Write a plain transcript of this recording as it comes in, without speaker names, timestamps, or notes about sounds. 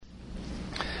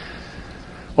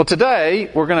Well, today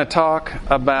we're going to talk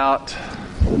about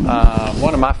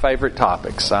one of my favorite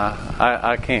topics.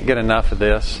 I can't get enough of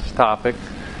this topic.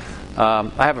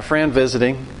 I have a friend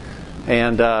visiting,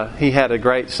 and he had a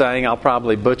great saying. I'll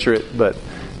probably butcher it, but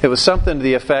it was something to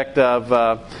the effect of,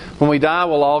 when we die,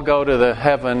 we'll all go to the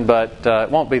heaven, but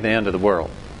it won't be the end of the world.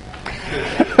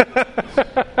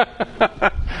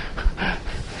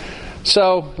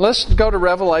 So let's go to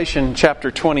Revelation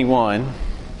chapter 21.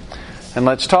 And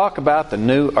let's talk about the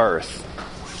new earth.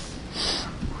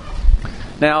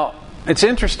 Now, it's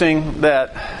interesting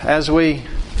that as we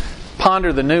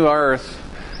ponder the new earth,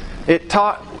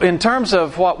 in terms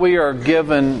of what we are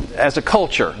given as a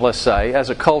culture, let's say, as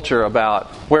a culture about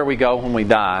where we go when we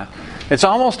die, it's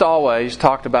almost always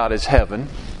talked about as heaven.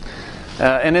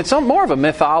 And it's more of a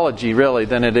mythology, really,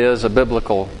 than it is a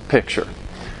biblical picture.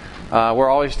 We're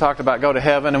always talked about go to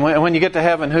heaven. And when you get to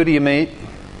heaven, who do you meet?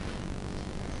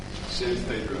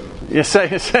 You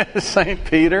say St.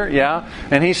 Peter, yeah.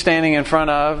 And he's standing in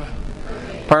front of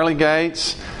pearly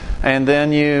gates. And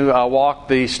then you walk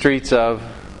the streets of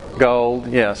gold.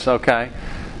 Yes, okay.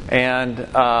 And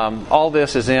all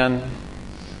this is in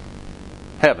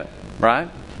heaven,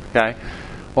 right? Okay.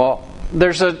 Well,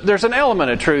 there's an element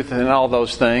of truth in all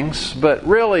those things, but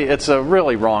really it's a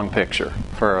really wrong picture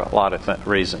for a lot of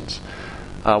reasons.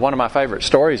 One of my favorite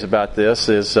stories about this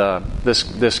is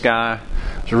this guy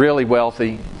was really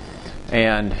wealthy,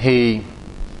 and he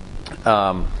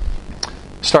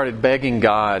started begging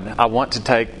God, I want to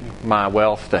take my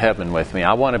wealth to heaven with me.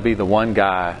 I want to be the one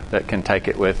guy that can take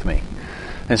it with me.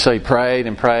 And so he prayed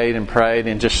and prayed and prayed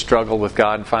and just struggled with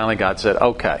God, and finally God said,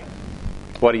 okay,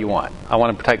 what do you want? I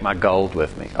want to take my gold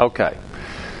with me. Okay.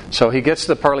 So he gets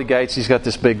to the pearly gates, he's got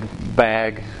this big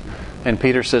bag, and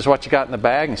Peter says, what you got in the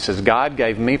bag? And he says, God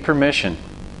gave me permission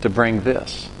to bring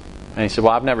this. And he said,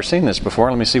 well, I've never seen this before.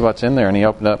 Let me see what's in there. And he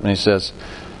opened up and he says,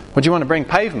 what do you want to bring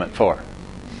pavement for?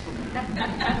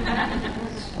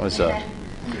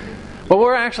 Well,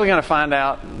 we're actually going to find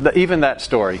out that even that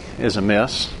story is a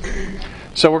miss.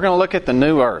 So we're going to look at the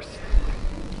new earth.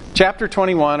 Chapter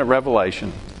 21 of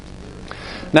Revelation.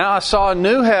 Now I saw a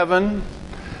new heaven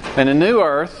and a new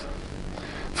earth,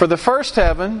 for the first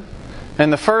heaven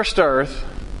and the first earth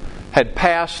had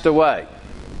passed away.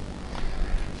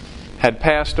 Had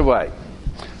passed away.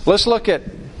 Let's look at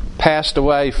passed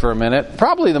away for a minute.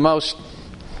 Probably the most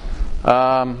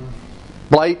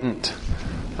blatant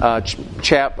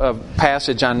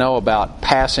passage I know about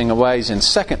passing away is in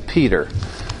 2 Peter.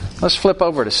 Let's flip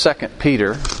over to 2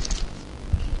 Peter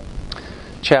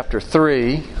chapter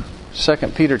 3. 2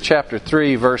 Peter chapter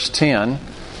 3 verse 10.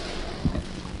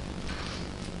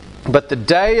 But the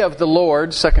day of the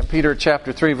Lord, 2 Peter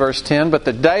chapter 3 verse 10, but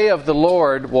the day of the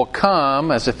Lord will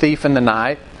come as a thief in the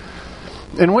night,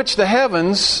 in which the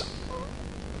heavens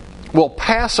will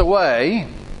pass away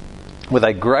with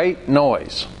a great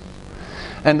noise,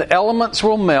 and the elements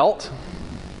will melt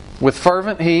with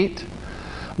fervent heat.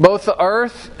 Both the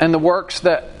earth and the works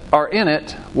that are in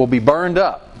it will be burned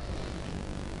up.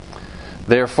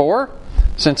 Therefore,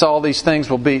 since all these things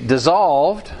will be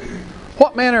dissolved,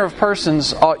 what manner of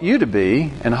persons ought you to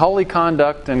be in holy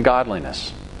conduct and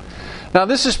godliness? Now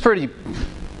this is pretty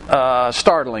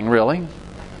startling, really.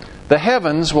 The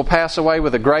heavens will pass away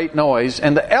with a great noise,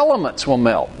 and the elements will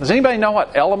melt. Does anybody know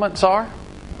what elements are?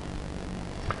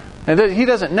 And he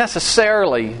doesn't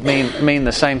necessarily mean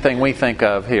the same thing we think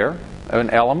of here, in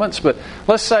elements, but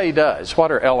let's say he does.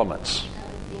 What are elements?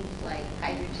 Things like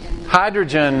hydrogen.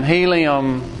 Hydrogen,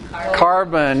 helium,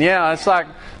 carbon. Yeah, it's like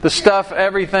the stuff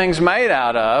everything's made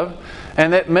out of,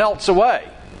 and it melts away.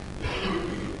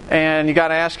 And you got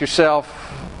to ask yourself,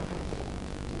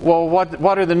 well,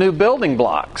 what are the new building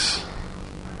blocks?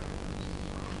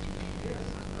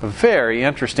 A very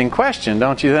interesting question,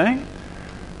 don't you think?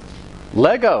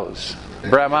 Legos.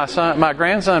 My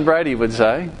grandson Brady would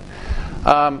say.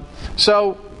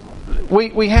 So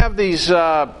we have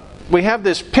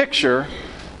this picture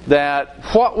that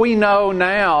what we know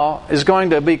now is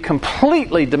going to be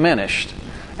completely diminished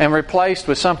and replaced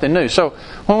with something new. So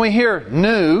when we hear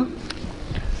new,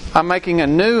 I'm making a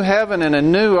new heaven and a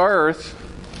new earth,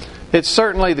 it's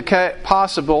certainly the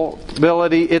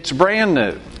possibility it's brand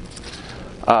new.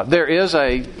 There is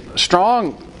a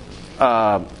strong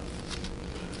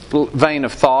vein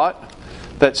of thought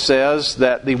that says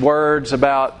that the words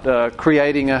about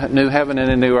creating a new heaven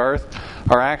and a new earth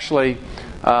are actually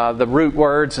the root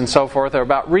words and so forth are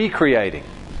about recreating.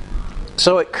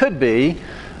 So it could be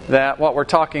that what we're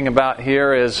talking about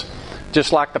here is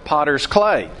just like the potter's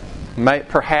clay.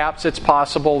 Perhaps it's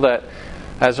possible that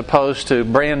as opposed to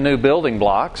brand new building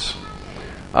blocks,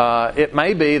 it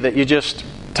may be that you just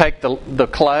take the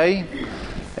clay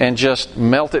and just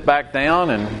melt it back down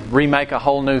and remake a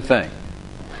whole new thing.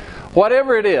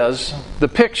 Whatever it is, the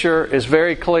picture is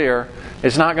very clear.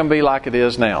 It's not going to be like it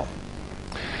is now.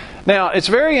 Now, it's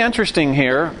very interesting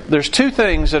here. There's two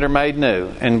things that are made new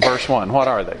in verse 1. What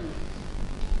are they?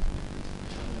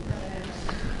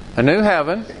 A new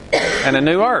heaven and a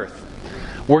new earth.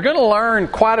 We're going to learn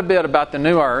quite a bit about the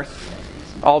new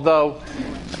earth, although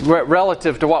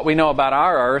relative to what we know about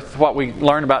our earth, what we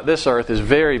learn about this earth is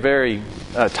very, very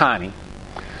tiny.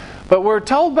 But we're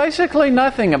told basically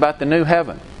nothing about the new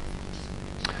heaven.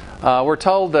 We're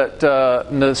told that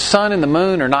the sun and the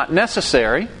moon are not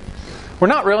necessary. We're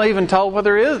not really even told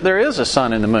whether there is a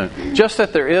sun and the moon, just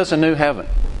that there is a new heaven.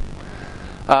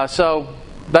 So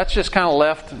that's just kind of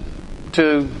left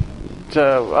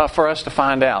for us to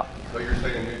find out. So you're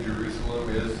saying New Jerusalem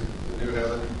is the new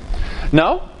heaven?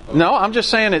 No, I'm just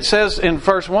saying it says in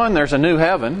verse 1 there's a new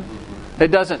heaven. It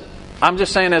doesn't. I'm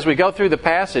just saying as we go through the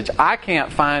passage, I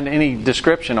can't find any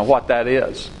description of what that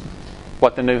is,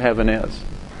 what the new heaven is.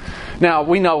 Now,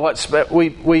 we know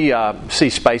we see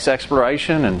space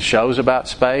exploration and shows about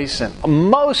space, and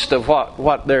most of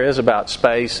what there is about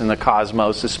space and the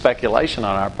cosmos is speculation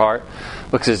on our part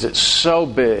because it's so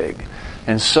big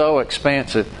and so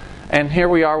expansive. And here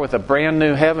we are with a brand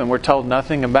new heaven. We're told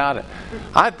nothing about it.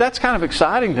 That's kind of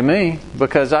exciting to me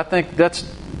because I think that's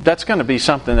going to be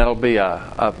something that'll be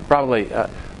probably an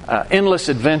endless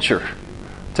adventure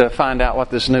to find out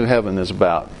what this new heaven is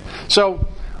about. So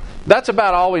that's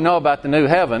about all we know about the new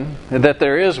heaven, that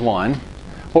there is one.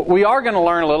 But we are going to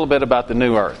learn a little bit about the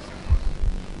new earth.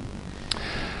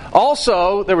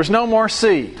 Also, there was no more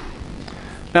sea.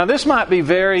 Now, this might be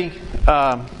very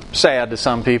sad to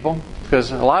some people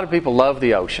because a lot of people love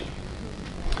the ocean.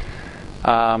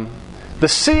 The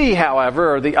sea,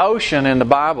 however, or the ocean in the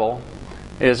Bible,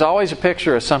 is always a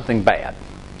picture of something bad.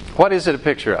 What is it a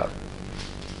picture of?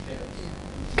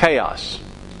 Chaos,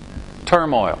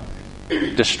 turmoil,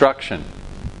 destruction,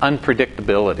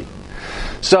 unpredictability.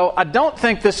 So I don't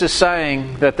think this is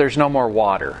saying that there's no more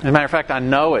water. As a matter of fact, I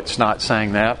know it's not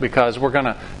saying that because we're going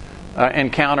to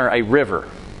encounter a river.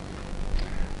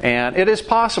 And it is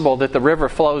possible that the river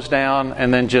flows down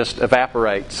and then just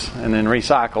evaporates and then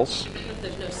recycles. If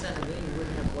there's no sun and moon,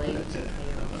 you wouldn't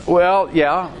have waves. Well,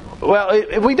 yeah. Well,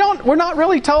 we're not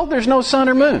really told there's no sun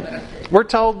or moon. We're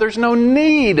told there's no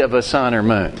need of a sun or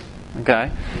moon. Okay?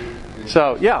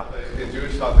 So, yeah. In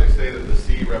Jewish thought, they say that the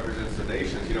sea represents the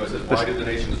nations. You know, it says, why did the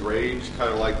nations rage?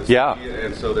 Kind of like the sea. Yeah.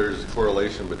 And so there's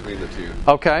correlation between the two.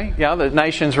 Okay, yeah, the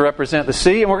nations represent the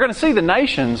sea. And we're going to see the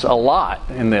nations a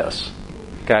lot in this.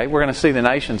 Okay, we're going to see the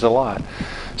nations a lot.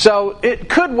 So it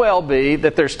could well be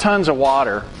that there's tons of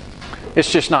water.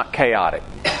 It's just not chaotic.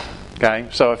 Okay,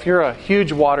 so if you're a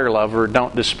huge water lover,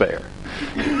 don't despair.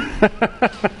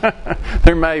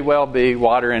 There may well be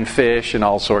water and fish and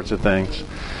all sorts of things.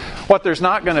 What there's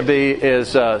not going to be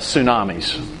is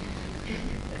tsunamis.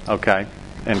 Okay,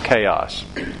 and chaos.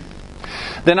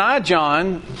 Then I,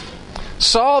 John,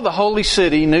 saw the holy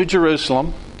city, New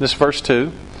Jerusalem, this verse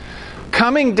 2,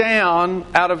 coming down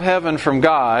out of heaven from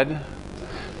God,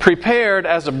 prepared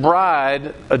as a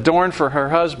bride adorned for her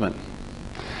husband.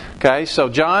 Okay, so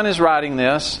John is writing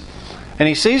this, and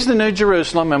he sees the New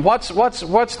Jerusalem. And what's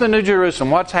the New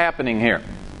Jerusalem? What's happening here?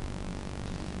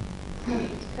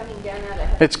 It's coming down out of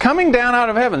heaven. It's coming down out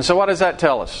of heaven. So what does that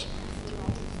tell us?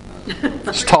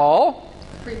 It's tall,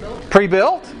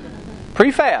 pre-built,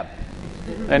 prefab.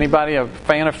 Anybody a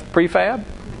fan of prefab?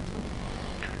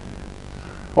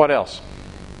 What else?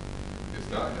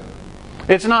 It's not heaven.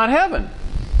 It's not heaven.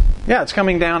 Yeah, it's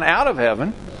coming down out of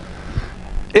heaven.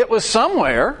 It was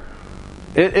somewhere.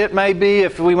 It may be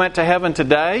if we went to heaven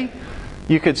today,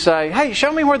 you could say, hey,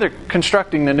 show me where they're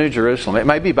constructing the New Jerusalem. It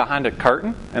may be behind a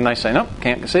curtain, and they say, nope,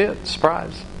 can't see it.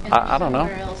 Surprise. I don't know.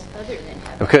 Somewhere else other than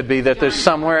heaven. It could be that there's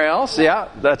somewhere else. Yeah,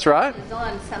 that's right. It's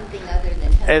on something other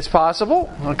than heaven. It's possible.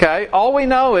 Okay. All we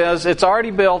know is it's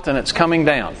already built and it's coming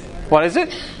down. What is it?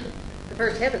 The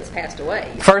first heaven's passed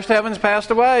away. First heaven's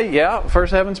passed away. Yeah,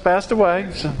 first heaven's passed away.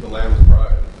 So. The Lamb's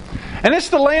bride. And it's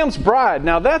the Lamb's bride.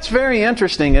 Now that's very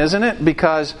interesting, isn't it?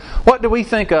 Because what do we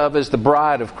think of as the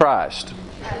bride of Christ?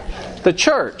 The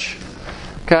church.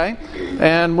 Okay?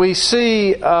 And we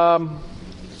see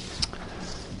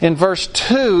in verse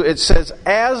 2 it says,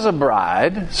 as a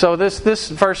bride. So this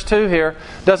verse 2 here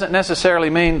doesn't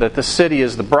necessarily mean that the city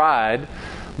is the bride,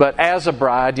 but as a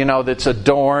bride, you know, that's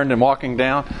adorned and walking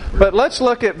down. But let's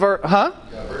look at verse 9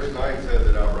 says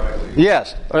it outrightly.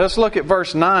 Yes. Let's look at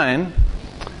verse 9.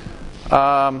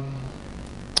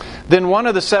 Then one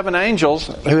of the seven angels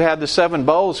who had the seven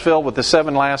bowls filled with the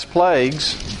seven last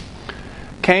plagues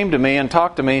came to me and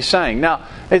talked to me, saying. Now,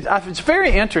 it's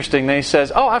very interesting that he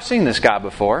says, oh, I've seen this guy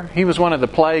before. He was one of the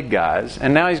plague guys,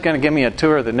 and now he's going to give me a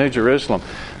tour of the New Jerusalem.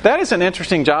 That is an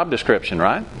interesting job description,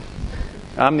 right?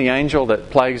 I'm the angel that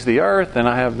plagues the earth, and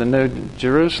I have the New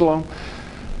Jerusalem.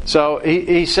 So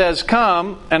he says,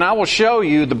 come, and I will show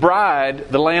you the bride,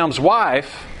 the Lamb's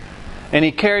wife. And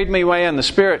he carried me away in the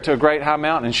Spirit to a great high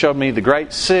mountain and showed me the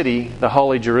great city, the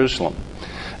holy Jerusalem.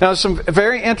 Now, there's some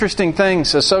very interesting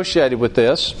things associated with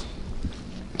this.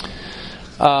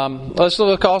 Let's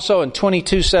look also in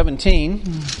 22:17.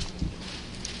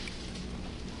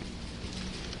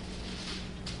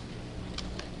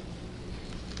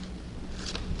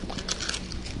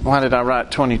 Why did I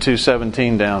write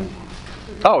 22:17 down?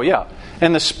 Oh, yeah.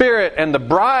 And the Spirit and the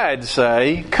bride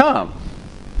say, come.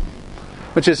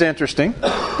 Which is interesting.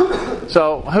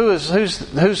 So who's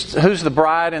the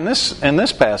bride in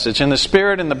this passage? And the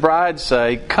Spirit and the bride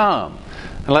say, come.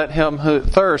 And let him who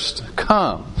thirsts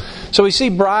come. So we see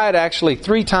bride actually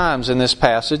 3 times in this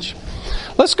passage.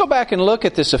 Let's go back and look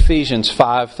at this Ephesians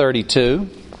 5:32.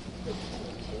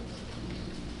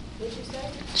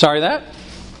 Sorry, that?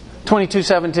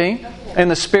 22:17.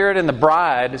 And the Spirit and the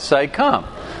bride say, come.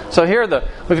 So here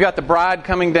we've got the bride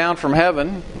coming down from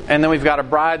heaven, and then we've got a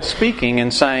bride speaking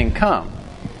and saying, come.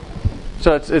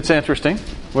 So it's interesting.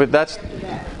 That's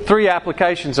 3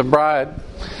 applications of bride.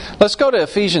 Let's go to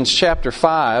Ephesians chapter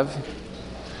 5,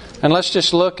 and let's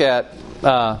just look at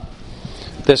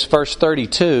this verse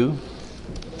 32.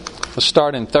 Let's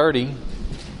start in 30.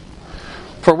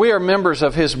 For we are members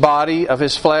of His body, of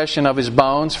His flesh, and of His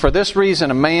bones. For this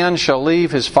reason a man shall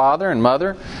leave his father and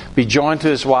mother, be joined to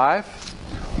his wife.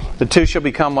 The two shall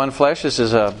become one flesh. This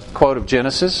is a quote of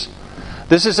Genesis.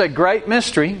 This is a great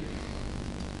mystery,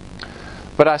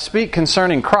 but I speak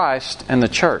concerning Christ and the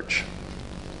church.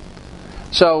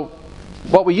 So,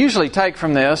 what we usually take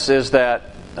from this is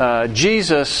that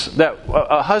that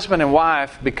a husband and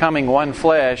wife becoming one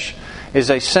flesh is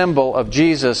a symbol of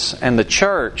Jesus and the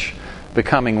church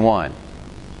becoming one.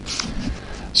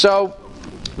 So,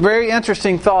 very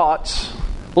interesting thoughts.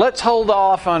 Let's hold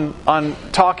off on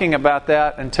talking about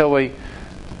that until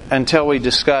we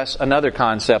discuss another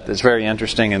concept that's very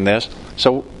interesting in this.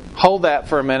 So hold that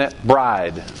for a minute.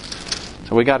 Bride.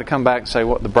 So we got to come back and say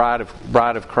what the bride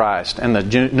of Christ and the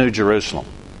New Jerusalem.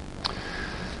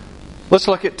 Let's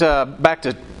look at back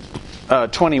to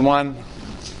 21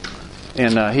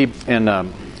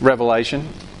 in Revelation,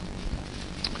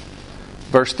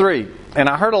 verse 3. And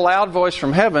I heard a loud voice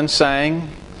from heaven saying,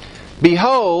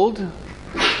 behold,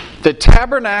 the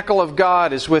tabernacle of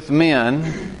God is with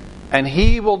men, and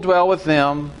He will dwell with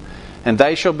them, and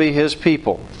they shall be His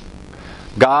people.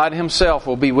 God Himself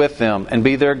will be with them and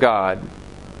be their God.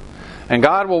 And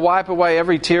God will wipe away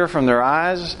every tear from their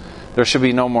eyes. There shall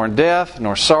be no more death,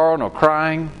 nor sorrow, nor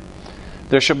crying.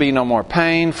 There shall be no more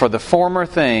pain, for the former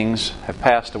things have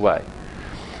passed away.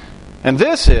 And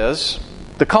this is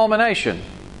the culmination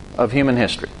of human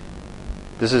history.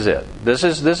 This is it. This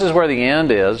is where the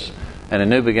end is, and a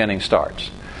new beginning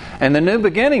starts. And the new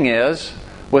beginning is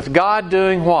with God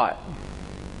doing what?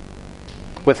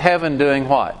 With heaven doing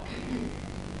what?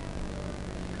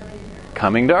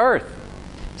 Coming to earth.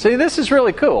 See, this is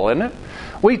really cool, isn't it?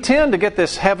 We tend to get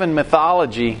this heaven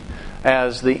mythology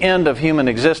as the end of human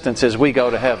existence as we go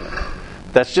to heaven.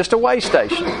 That's just a way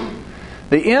station.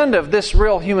 The end of this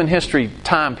real human history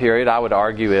time period, I would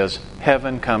argue, is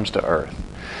heaven comes to earth.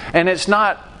 And it's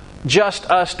not just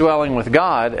us dwelling with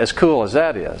God, as cool as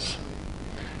that is.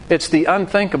 It's the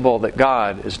unthinkable that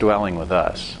God is dwelling with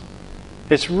us.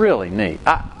 It's really neat.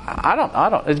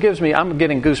 It gives me, I'm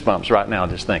getting goosebumps right now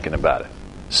just thinking about it.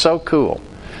 So cool.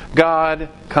 God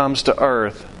comes to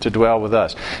earth to dwell with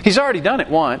us. He's already done it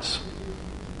once.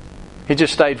 He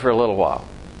just stayed for a little while.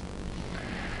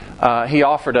 He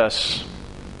offered us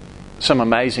some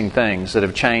amazing things that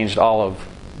have changed all of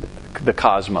the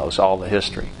cosmos, all the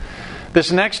history. This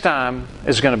next time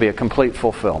is going to be a complete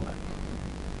fulfillment.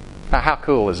 Now, how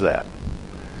cool is that?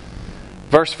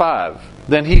 Verse 5.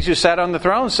 Then He who sat on the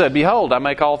throne said, behold, I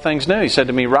make all things new. He said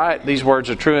to me, write, these words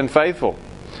are true and faithful.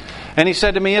 And He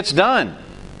said to me, it's done.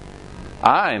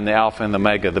 I am the Alpha and the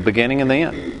Omega, the beginning and the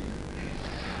end.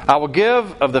 I will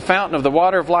give of the fountain of the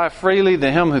water of life freely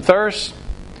to him who thirsts.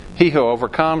 He who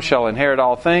overcomes shall inherit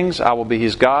all things. I will be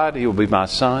his God. He will be my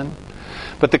son.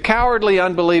 But the cowardly,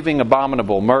 unbelieving,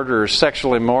 abominable, murderers,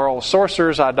 sexually immoral,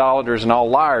 sorcerers, idolaters, and all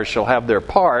liars shall have their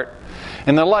part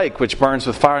in the lake which burns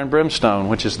with fire and brimstone,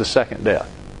 which is the second death.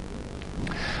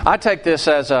 I take this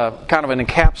as a kind of an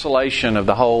encapsulation of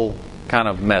the whole kind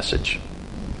of message.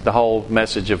 The whole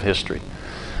message of history.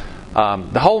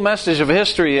 The whole message of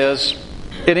history is,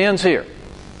 it ends here.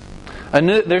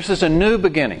 This is a new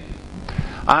beginning.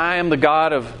 I am the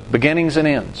God of beginnings and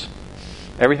ends.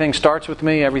 Everything starts with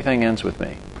me, everything ends with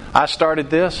me. I started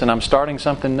this, and I'm starting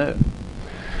something new.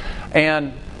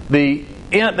 And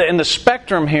in the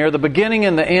spectrum here, the beginning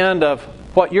and the end of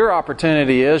what your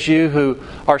opportunity is, you who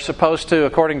are supposed to,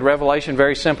 according to Revelation,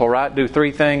 very simple, right? Do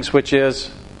 3 things, which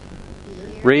is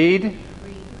read,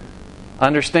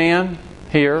 understand,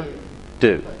 hear,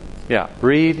 do. Yeah,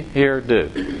 read, hear,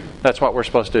 do. That's what we're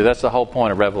supposed to do. That's the whole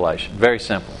point of Revelation. Very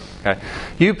simple. Okay,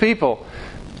 you people,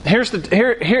 here's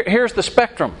the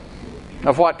spectrum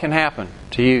of what can happen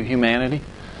to you, humanity.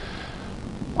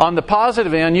 On the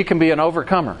positive end, you can be an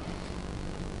overcomer.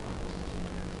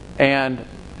 And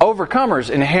overcomers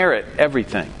inherit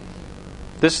everything.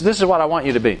 This is what I want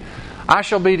you to be. I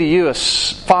shall be to you a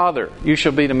father. You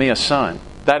shall be to me a son.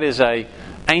 That is an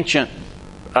ancient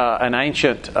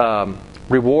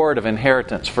reward of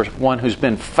inheritance for one who's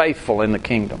been faithful in the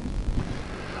kingdom.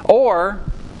 Or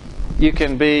you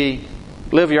can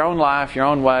live your own life, your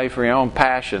own way, for your own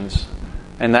passions,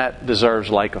 and that deserves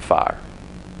lake of fire.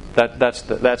 That's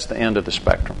the end of the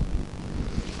spectrum.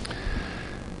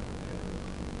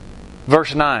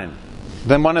 Verse 9.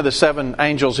 Then one of the 7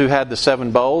 angels who had the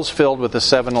 7 bowls filled with the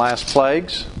 7 last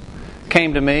plagues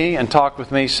came to me and talked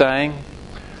with me, saying,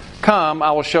 Come,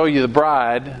 I will show you the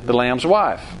bride, the Lamb's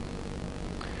wife.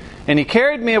 And he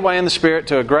carried me away in the Spirit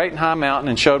to a great and high mountain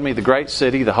and showed me the great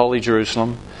city, the holy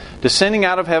Jerusalem, descending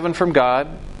out of heaven from God,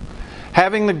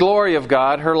 having the glory of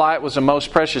God. Her light was a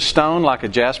most precious stone, like a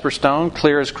jasper stone,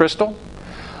 clear as crystal.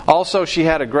 Also she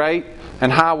had a great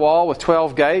and high wall with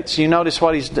 12 gates. You notice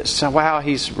how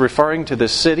he's referring to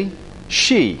this city?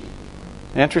 She.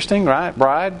 Interesting, right?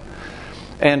 Bride.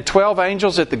 And 12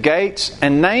 angels at the gates,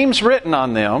 and names written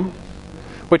on them,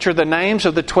 which are the names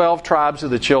of the 12 tribes of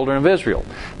the children of Israel.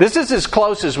 This is as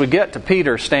close as we get to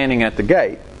Peter standing at the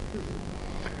gate.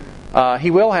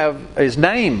 He will have his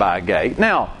name by a gate.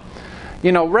 Now,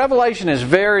 Revelation is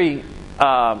very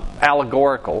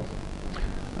allegorical.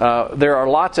 There are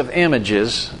lots of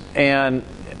images, and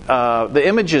the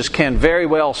images can very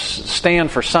well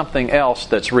stand for something else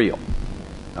that's real.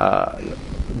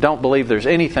 Don't believe there's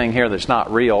anything here that's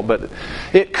not real, but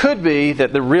it could be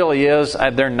that there really is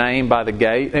their name by the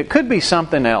gate. It could be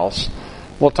something else.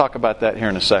 We'll talk about that here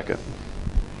in a second.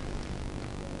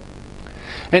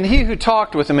 And he who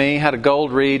talked with me had a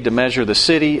gold reed to measure the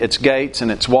city, its gates, and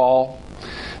its wall.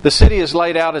 The city is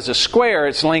laid out as a square.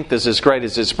 Its length is as great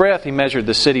as its breadth. He measured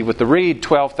the city with the reed,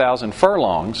 12,000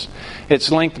 furlongs. Its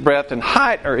length, breadth, and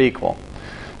height are equal.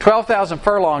 12,000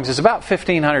 furlongs is about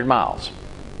 1,500 miles.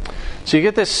 So you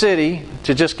get this city,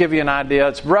 to just give you an idea,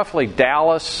 it's roughly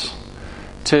Dallas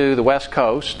to the west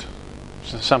coast,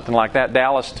 something like that.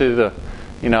 Dallas to the,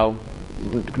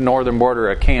 northern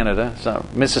border of Canada, so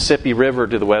Mississippi River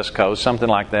to the west coast, something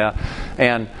like that,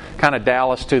 and kind of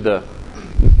Dallas to the,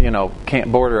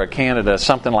 border of Canada,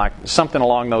 something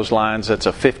along those lines. That's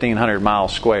a 1,500 mile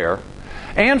square,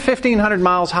 and 1,500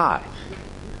 miles high.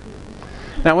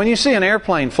 Now, when you see an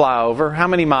airplane fly over, how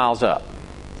many miles up?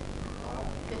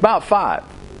 About 5.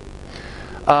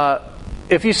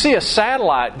 If you see a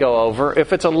satellite go over,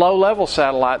 if it's a low-level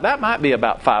satellite, that might be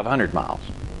about 500 miles.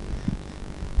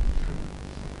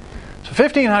 So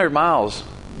 1,500 miles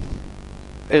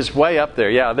is way up there.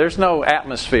 Yeah, there's no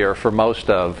atmosphere for most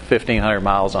of 1,500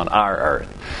 miles on our Earth.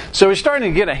 So we're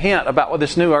starting to get a hint about what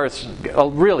this new Earth's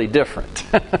really different.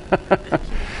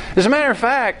 As a matter of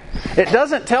fact, it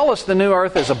doesn't tell us the new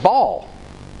Earth is a ball.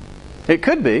 It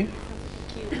could be.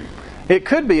 It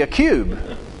could be a cube.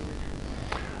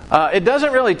 It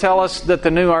doesn't really tell us that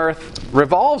the new earth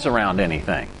revolves around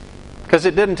anything, because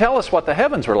it didn't tell us what the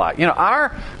heavens were like.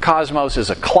 Our cosmos is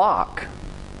a clock.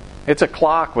 It's a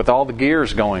clock with all the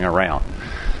gears going around.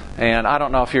 And I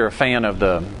don't know if you're a fan of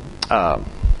the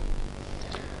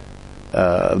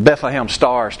Bethlehem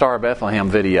Star of Bethlehem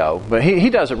video, but he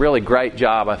does a really great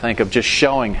job, I think, of just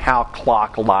showing how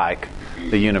clock-like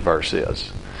the universe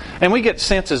is. And we get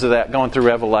senses of that going through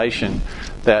Revelation,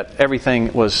 that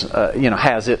everything was,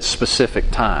 has its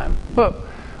specific time. But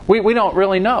we don't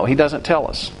really know. He doesn't tell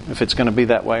us if it's going to be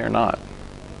that way or not.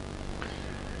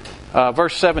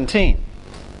 Verse 17.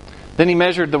 Then he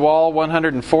measured the wall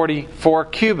 144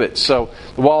 cubits. So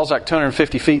the wall's like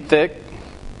 250 feet thick.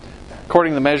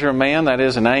 According to the measure of man, that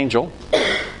is an angel.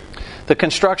 The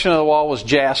construction of the wall was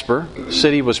jasper. The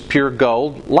city was pure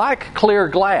gold, like clear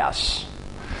glass.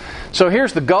 So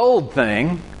here's the gold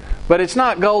thing, but it's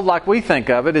not gold like we think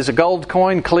of it. Is a gold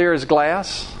coin clear as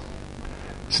glass?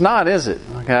 It's not, is it?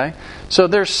 Okay. So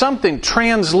there's something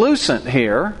translucent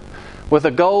here with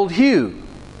a gold hue.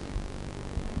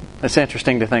 It's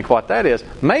interesting to think what that is.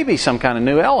 Maybe some kind of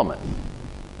new element.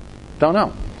 Don't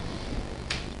know.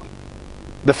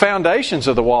 The foundations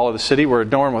of the wall of the city were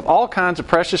adorned with all kinds of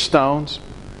precious stones.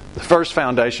 The first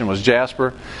foundation was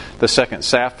jasper, the second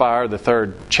sapphire, the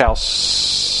third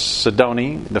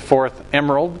chalcedony, the fourth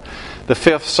emerald, the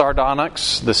fifth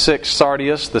sardonyx, the sixth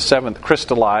sardius, the seventh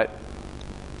chrysolite,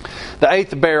 the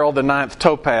eighth beryl, the ninth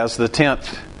topaz, the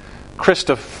 10th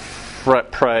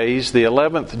chrysoprase, the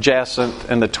 11th jacinth,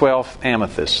 and the 12th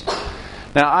amethyst.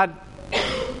 Now,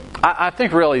 I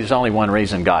think really there's only one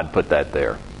reason God put that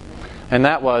there. And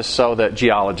that was so that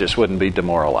geologists wouldn't be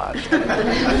demoralized.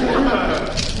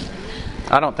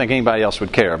 I don't think anybody else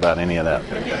would care about any of that.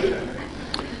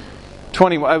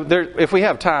 If we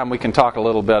have time, we can talk a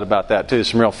little bit about that too.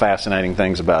 Some real fascinating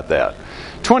things about that.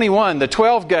 21, the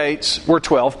 12 gates were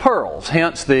 12 pearls,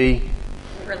 hence the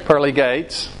pearly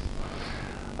gates.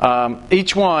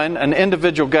 Each one, an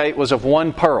individual gate, was of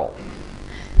one pearl.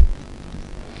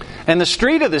 And the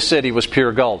street of the city was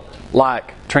pure gold,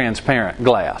 like transparent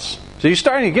glass. So you're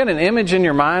starting to get an image in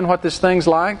your mind what this thing's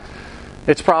like?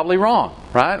 It's probably wrong,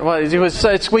 right? Well,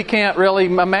 we can't really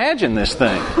imagine this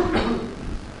thing. I'm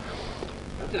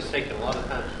just taking a lot of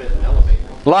time spent in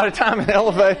elevators. A lot of time in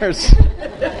elevators.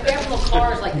 Have little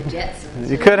cars like the Jetsons.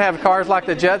 You could have cars like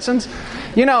the Jetsons.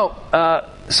 You know,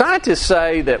 scientists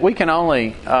say that we can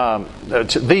only,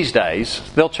 these days,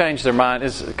 they'll change their mind.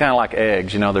 It's kind of like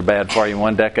eggs. You know, they're bad for you in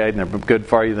one decade and they're good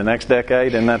for you the next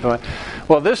decade. Isn't that the way?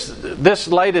 Well, this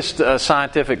latest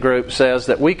scientific group says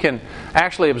that we can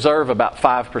actually observe about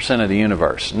 5% of the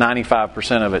universe.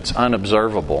 95% of it's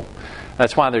unobservable.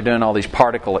 That's why they're doing all these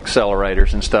particle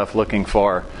accelerators and stuff, looking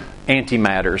for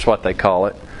antimatter is what they call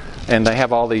it. And they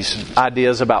have all these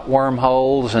ideas about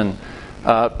wormholes and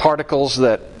particles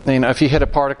that, you know, if you hit a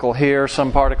particle here,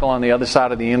 some particle on the other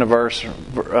side of the universe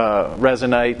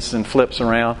resonates and flips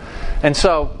around. And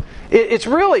so it's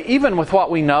really, even with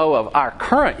what we know of our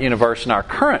current universe and our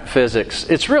current physics,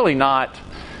 it's really not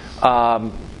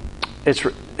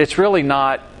it's really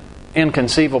not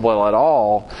inconceivable at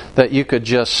all that you could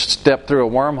just step through a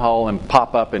wormhole and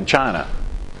pop up in China.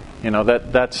 You know,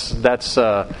 that's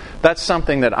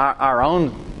something that our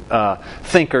own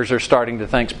thinkers are starting to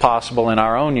think is possible in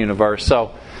our own universe.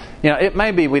 So, you know, it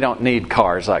may be we don't need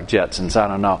cars like Jetsons. I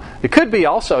don't know. It could be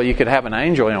also you could have an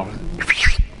angel. You know,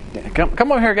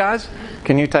 come over here, guys.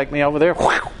 Can you take me over there?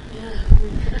 Because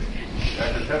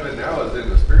heaven now is in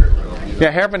the spirit realm. You know? Yeah,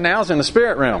 heaven now is in the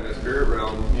spirit realm. And the spirit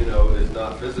realm, you know, is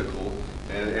not physical.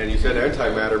 And you said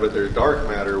antimatter, but there's dark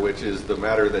matter, which is the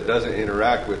matter that doesn't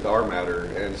interact with our matter.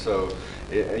 And so,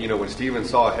 you know, when Stephen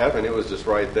saw heaven, it was just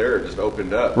right there, just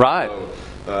opened up. Right.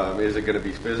 So, is it going to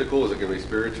be physical? Is it going to be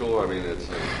spiritual? I mean, it's...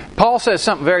 Paul says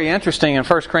something very interesting in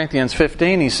 1 Corinthians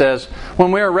 15. He says,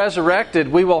 when we are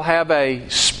resurrected, we will have a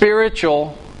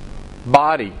spiritual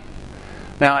body.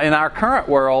 Now, in our current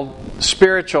world,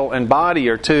 spiritual and body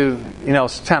are two, you know,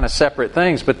 kind of separate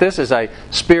things. But this is a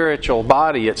spiritual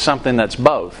body. It's something that's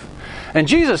both. And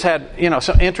Jesus had, you know,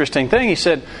 some interesting thing. He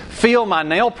said, feel my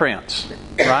nail prints,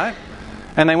 right?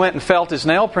 And they went and felt his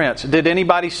nail prints. Did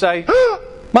anybody say,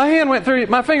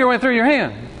 my finger went through your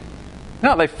hand?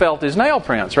 No, they felt his nail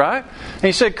prints, right? And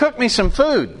he said, cook me some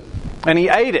food. And he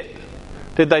ate it.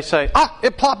 Did they say,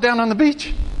 it plopped down on the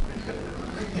beach?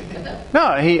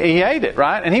 No, he ate it,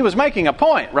 right? And he was making a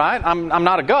point, right? I'm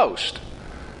not a ghost.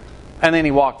 And then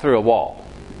he walked through a wall.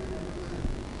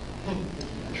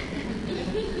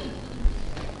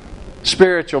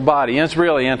 Spiritual body. And it's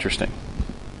really interesting.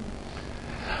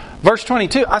 Verse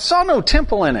 22, I saw no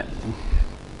temple in it,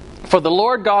 for the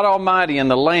Lord God Almighty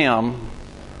and the Lamb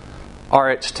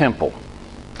are its temple.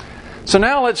 So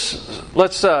now let's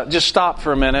just stop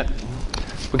for a minute.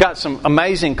 We've got some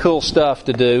amazing cool stuff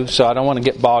to do, so I don't want to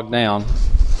get bogged down.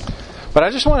 But I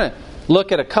just want to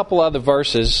look at a couple other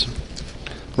verses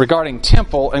regarding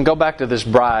temple and go back to this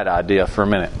bride idea for a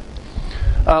minute.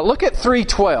 Look at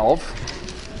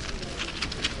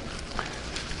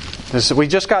 3:12. We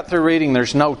just got through reading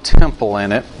there's no temple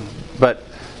in it, but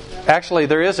actually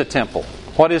there is a temple.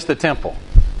 What is the temple?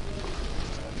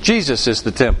 Jesus is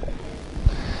the temple.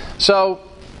 So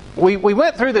we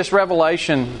went through this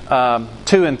Revelation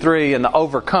 2 and 3 and the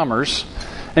overcomers.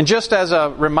 And just as a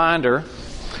reminder,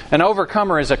 an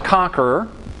overcomer is a conqueror.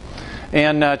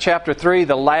 In chapter 3,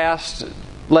 the last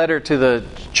letter to the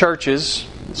churches,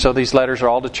 so these letters are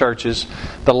all to churches,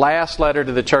 the last letter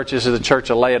to the churches is the church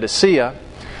of Laodicea.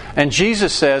 And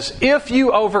Jesus says, if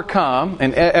you overcome,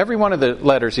 and every one of the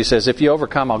letters he says, if you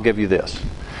overcome, I'll give you this.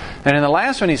 And in the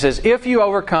last one he says, if you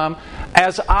overcome,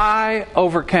 as I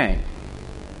overcame.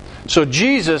 So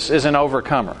Jesus is an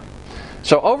overcomer.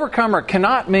 So overcomer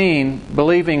cannot mean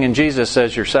believing in Jesus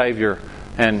as your Savior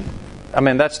and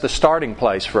that's the starting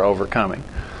place for overcoming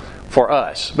for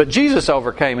us. But Jesus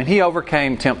overcame, and He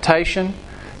overcame temptation.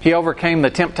 He overcame the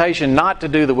temptation not to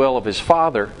do the will of His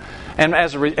Father.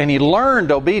 And He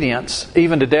learned obedience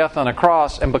even to death on a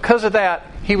cross. And because of that,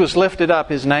 He was lifted up,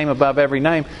 His name above every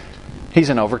name. He's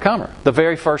an overcomer, the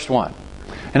very first one.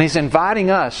 And He's inviting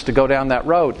us to go down that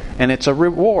road. And it's a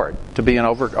reward to be an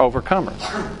overcomer.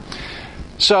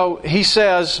 So He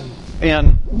says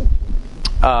in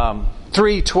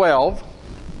 3:12,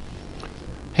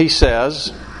 He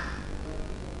says,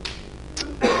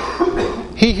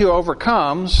 He who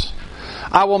overcomes,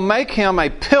 I will make him a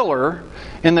pillar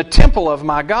in the temple of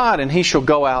my God, and he shall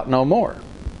go out no more.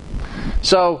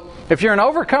 So, if you're an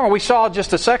overcomer, we saw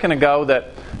just a second ago that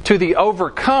to the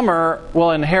overcomer will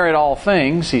inherit all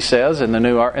things, He says, in the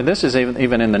new earth. And this is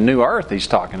even in the new earth He's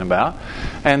talking about.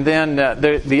 And then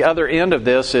the other end of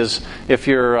this is if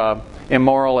you're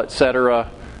immoral, etc.,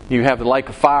 you have the lake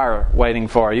of fire waiting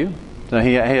for you. So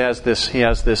he has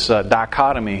this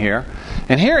dichotomy here.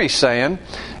 And here He's saying,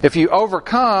 if you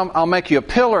overcome, I'll make you a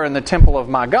pillar in the temple of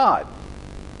my God.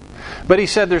 But He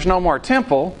said there's no more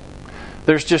temple.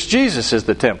 There's just Jesus is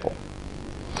the temple.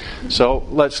 So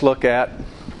let's look at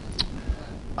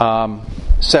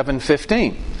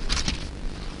 7:15.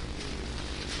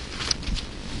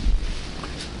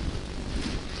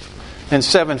 In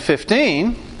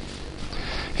 7:15,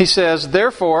 He says,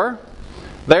 therefore,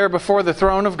 they are before the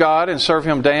throne of God and serve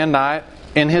Him day and night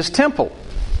in His temple.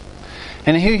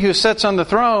 And He who sits on the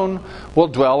throne will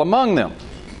dwell among them.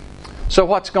 So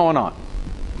what's going on?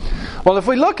 Well, if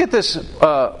we look at this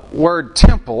word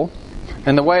temple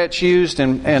and the way it's used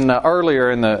earlier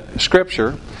in the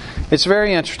Scripture, it's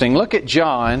very interesting. Look at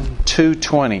John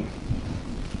 2:20,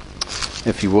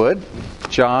 if you would.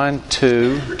 John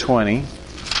 2:20.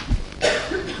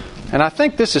 And I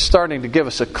think this is starting to give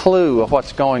us a clue of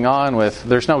what's going on with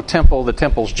there's no temple, the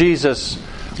temple's Jesus.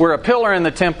 We're a pillar in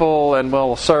the temple and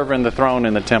we'll serve in the throne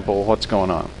in the temple. What's going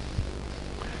on?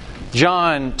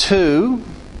 John 2,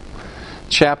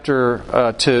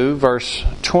 chapter 2, verse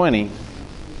 20.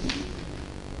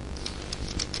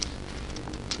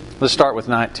 Let's start with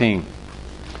 19.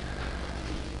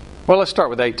 Well, let's start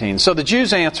with 18. So the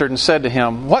Jews answered and said to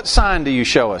Him, what sign do you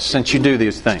show us since you do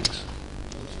these things?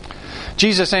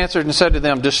 Jesus answered and said to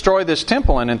them, destroy this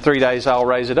temple and in 3 days I'll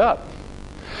raise it up.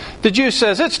 The Jew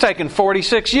says, it's taken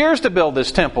 46 years to build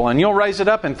this temple and you'll raise it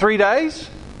up in 3 days?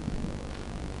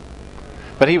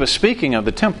 But He was speaking of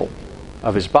the temple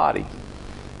of His body.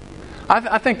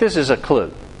 I think this is a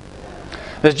clue.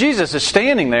 As Jesus is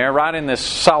standing there right in this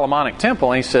Solomonic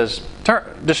temple and He says,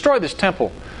 destroy this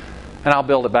temple and I'll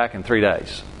build it back in 3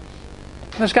 days.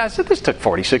 And this guy said, this took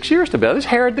 46 years to build. This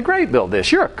Herod the Great built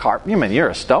this. You're you're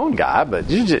a stone guy, but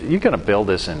you're going to build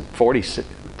this in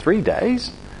 3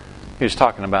 days? He was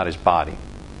talking about His body.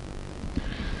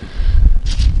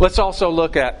 Let's also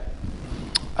look at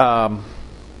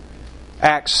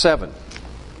Acts 7,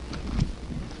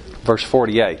 verse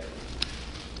 48.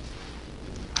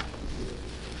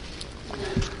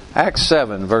 Acts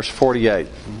 7, verse 48.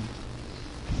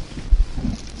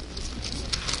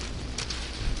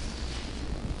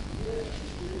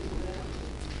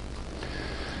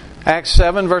 Acts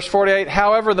 7, verse 48.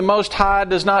 However, the Most High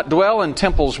does not dwell in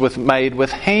temples made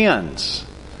with hands.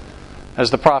 As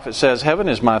the prophet says, heaven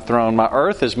is my throne, my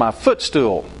earth is my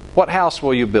footstool. What house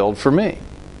will you build for me?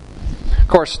 Of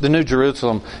course, the New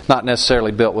Jerusalem, not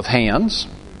necessarily built with hands.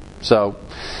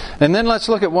 And then let's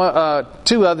look at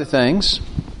two other things.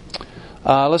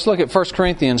 Let's look at 1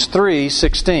 Corinthians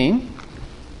 3:16.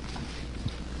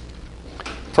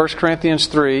 1 Corinthians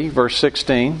 3, verse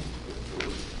 16.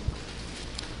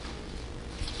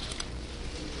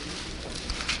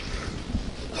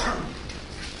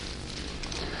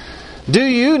 Do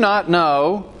you not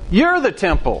know you're the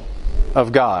temple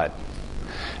of God,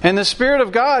 and the Spirit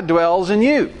of God dwells in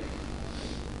you?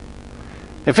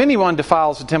 If anyone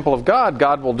defiles the temple of God,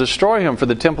 God will destroy him, for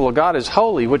the temple of God is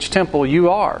holy, which temple you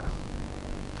are.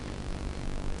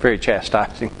 Very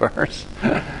chastising verse.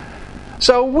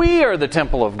 So we are the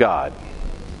temple of God.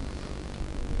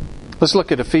 Let's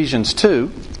look at Ephesians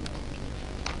 2.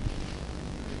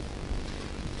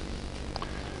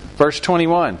 Verse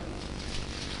 21.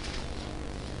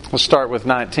 Let's start with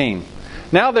 19.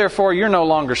 Now therefore you're no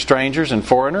longer strangers and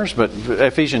foreigners, but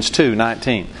Ephesians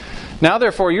 2:19. Now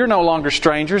therefore you're no longer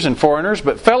strangers and foreigners,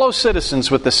 but fellow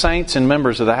citizens with the saints and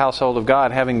members of the household of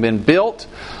God, having been built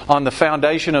on the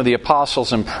foundation of the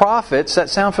apostles and prophets. That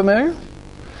sound familiar?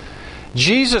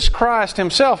 Jesus Christ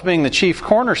Himself being the chief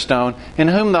cornerstone, in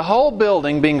whom the whole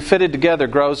building being fitted together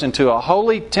grows into a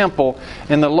holy temple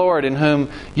in the Lord, in whom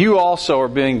you also are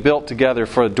being built together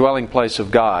for a dwelling place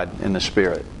of God in the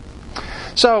Spirit.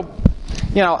 So,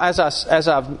 as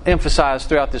I've emphasized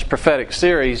throughout this prophetic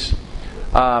series,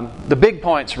 the big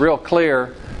points real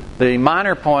clear. The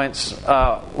minor points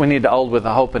we need to hold with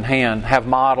a hope in hand, have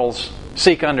models,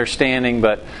 seek understanding,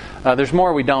 but there's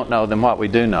more we don't know than what we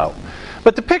do know.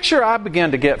 But the picture I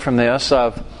began to get from this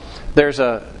of there's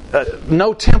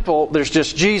no temple, there's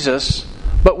just Jesus,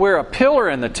 but we're a pillar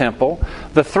in the temple.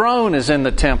 The throne is in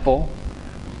the temple.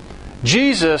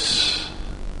 Jesus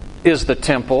is the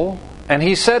temple, and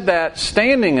He said that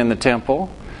standing in the temple.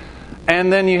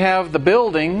 And then you have the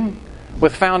building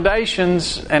with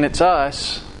foundations, and it's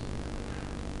us.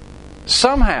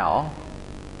 Somehow,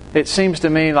 it seems to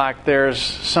me like there's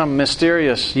some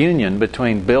mysterious union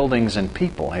between buildings and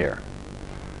people here.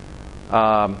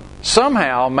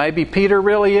 Somehow, maybe Peter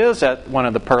really is at one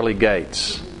of the pearly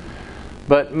gates.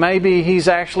 But maybe he's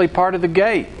actually part of the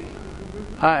gate.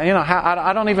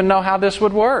 I don't even know how this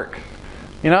would work.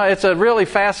 It's a really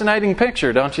fascinating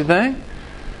picture, don't you think?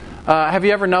 Have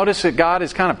you ever noticed that God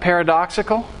is kind of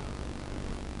paradoxical?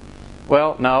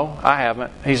 Well, no, I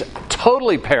haven't. He's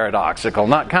totally paradoxical,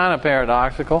 not kind of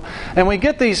paradoxical. And we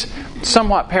get these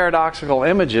somewhat paradoxical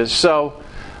images. So,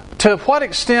 to what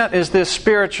extent is this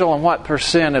spiritual and what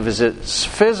percent of it is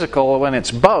physical when it's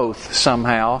both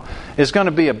somehow is going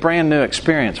to be a brand new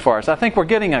experience for us. I think we're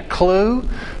getting a clue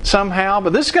somehow,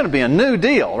 but this is going to be a new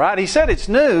deal, right? He said it's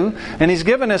new, and He's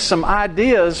given us some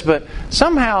ideas, but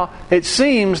somehow it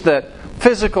seems that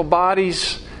physical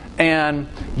bodies and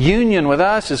union with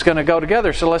us is going to go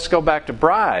together. So let's go back to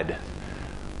bride.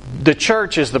 The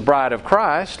church is the bride of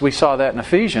Christ. We saw that in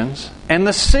Ephesians. And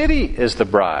the city is the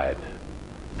bride.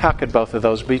 How could both of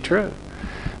those be true?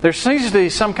 There seems to be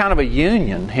some kind of a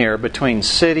union here between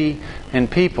city and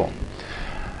people.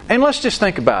 And let's just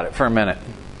think about it for a minute.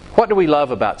 What do we love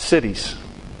about cities?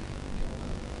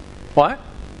 What?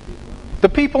 The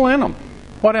people in them.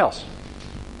 What else?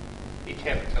 Each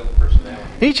have its own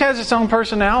personality. Each has its own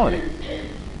personality.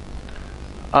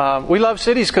 We love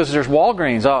cities because there's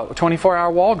Walgreens,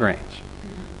 24-hour Walgreens.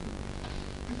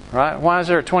 Right? Why is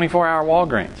there a 24-hour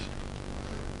Walgreens?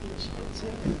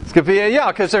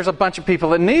 Because there's a bunch of people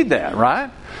that need that, right?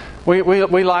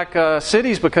 We like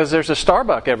cities because there's a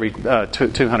Starbucks every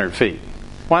 200 feet.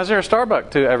 Why is there a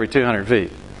Starbucks every 200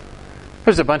 feet?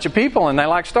 There's a bunch of people and they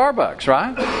like Starbucks,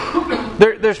 right?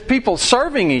 There's people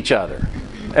serving each other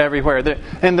everywhere.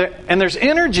 And there's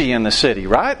energy in the city,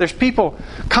 right? There's people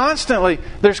constantly,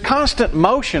 there's constant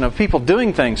motion of people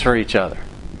doing things for each other.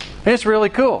 It's really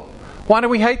cool. Why do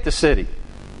we hate the city?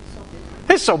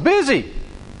 It's so busy.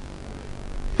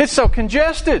 It's so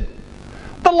congested.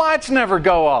 The lights never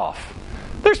go off.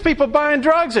 There's people buying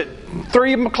drugs at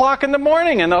 3 o'clock in the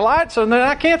morning and the lights, and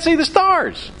I can't see the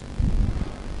stars.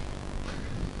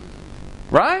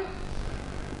 Right?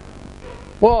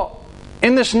 Well,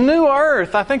 in this new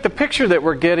earth, I think the picture that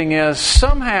we're getting is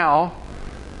somehow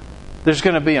there's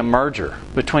going to be a merger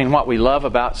between what we love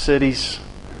about cities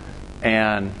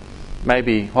and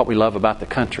maybe what we love about the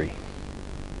country,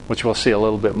 which we'll see a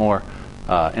little bit more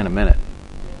in a minute.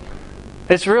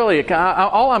 It's really,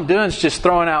 all I'm doing is just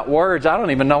throwing out words. I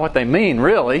don't even know what they mean,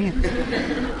 really.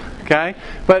 Okay?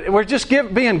 But we're just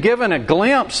being given a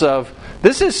glimpse of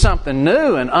this is something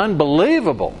new and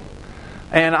unbelievable.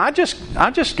 And I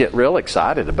just get real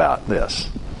excited about this.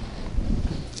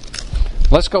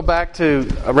 Let's go back to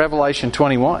Revelation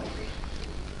 21.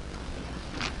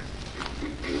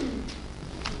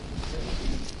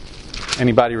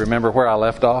 Anybody remember where I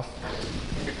left off?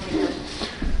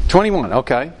 21,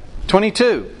 okay.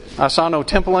 22. I saw no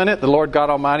temple in it. The Lord God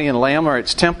Almighty and Lamb are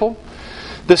its temple.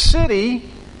 The city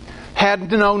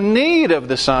had no need of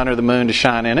the sun or the moon to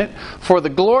shine in it, for the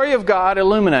glory of God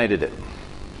illuminated it.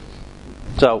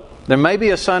 So, there may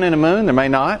be a sun and a moon, there may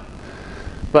not.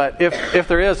 But if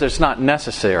there is, it's not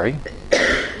necessary.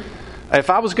 If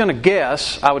I was going to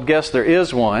guess, I would guess there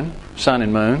is one, sun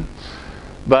and moon.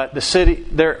 But the city,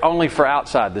 they're only for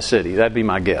outside the city. That'd be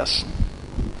my guess.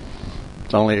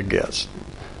 It's only a guess.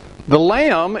 The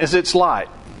Lamb is its light.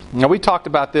 Now, we talked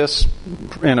about this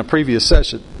in a previous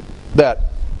session,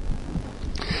 that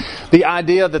the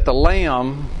idea that the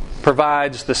Lamb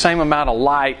provides the same amount of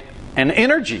light and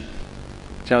energy.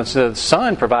 So the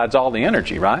sun provides all the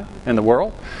energy, right, in the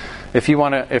world. If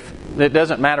it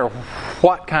doesn't matter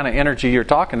what kind of energy you're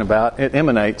talking about, it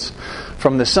emanates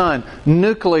from the sun.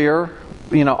 Nuclear,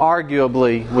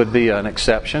 arguably would be an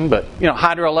exception, but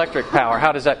hydroelectric power,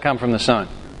 how does that come from the sun?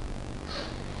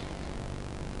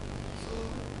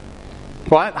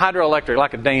 What? Hydroelectric,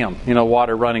 like a dam.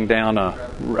 Water running down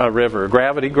a river.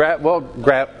 Gravity.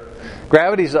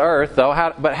 Gravity's the earth, though.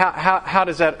 How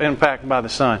does that impact by the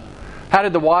sun? How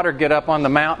did the water get up on the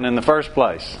mountain in the first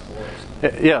place?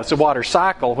 Yeah, it's a water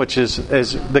cycle, which is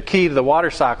the key to the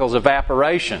water cycle is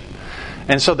evaporation.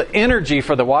 And so the energy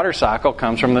for the water cycle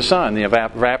comes from the sun, the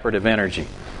evaporative energy.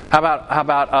 How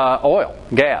about oil,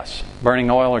 gas, burning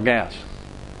oil or gas?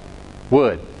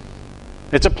 Wood.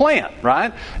 It's a plant,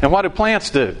 right? And what do plants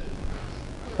do?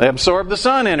 They absorb the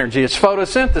sun energy. It's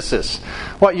photosynthesis.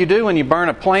 What you do when you burn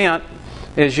a plant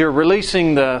is you're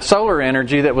releasing the solar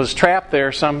energy that was trapped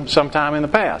there sometime in the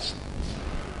past.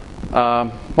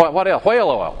 What else? Whale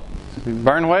oil. You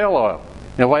burn whale oil.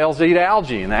 Whales eat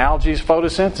algae, and the algae is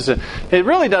photosynthesis. It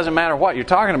really doesn't matter what you're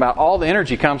talking about. All the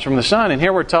energy comes from the sun. And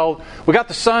here we're told we got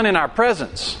the sun in our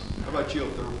presence. How about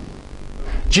geothermal?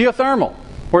 Geothermal.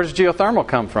 Where does geothermal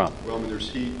come from? Well, there's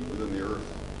heat within the earth,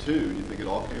 too. Do you think it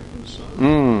all came from the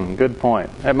sun? Good point.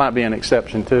 That might be an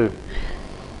exception, too.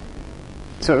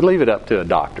 So leave it up to a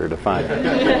doctor to find it.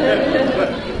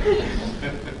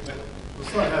 The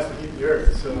sun has to heat the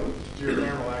earth, so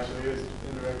geothermal actually is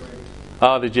indirectly.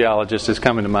 Oh, the geologist is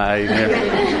coming to my aid here.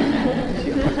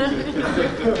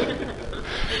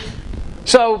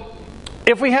 So,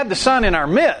 if we had the sun in our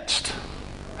midst,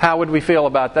 how would we feel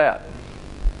about that?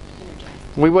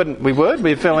 We would?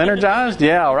 We'd feel energized?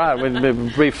 Yeah, right.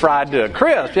 We'd be fried to a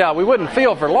crisp. Yeah, we wouldn't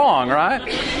feel for long, right?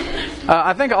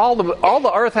 I think all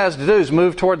the earth has to do is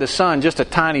move toward the sun just a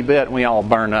tiny bit and we all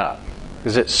burn up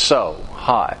because it's so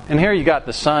hot. And here you got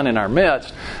the sun in our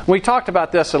midst. We talked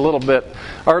about this a little bit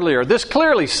earlier. This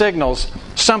clearly signals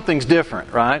something's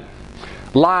different, right?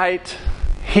 Light,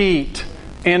 heat,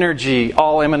 energy,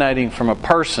 all emanating from a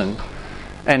person.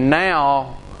 And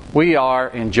now we are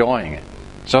enjoying it.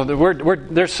 So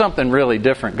there's something really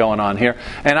different going on here.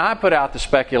 And I put out the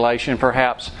speculation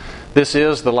perhaps this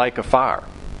is the lake of fire.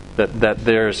 That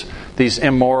there's these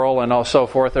immoral and so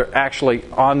forth. They're actually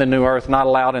on the new earth, not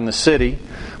allowed in the city.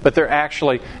 But they're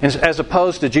actually, as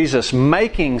opposed to Jesus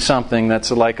making something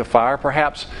that's a lake of fire,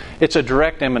 perhaps it's a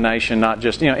direct emanation, not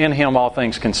just, in Him all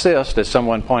things consist, as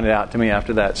someone pointed out to me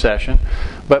after that session.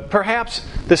 But perhaps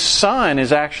the sun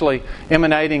is actually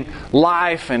emanating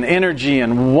life and energy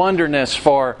and wonderness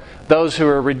for those who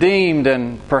are redeemed,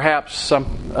 and perhaps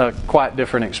some quite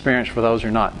different experience for those who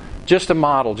are not. Just a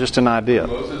model, just an idea.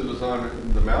 Moses was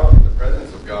on the mountain in the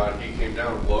presence of God. He came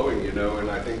down glowing,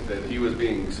 and I think that he was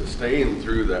being sustained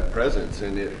through that presence,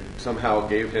 and it somehow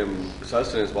gave him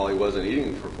sustenance while he wasn't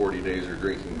eating for 40 days or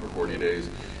drinking for 40 days.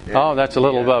 And that's a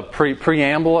little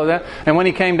preamble of that. And when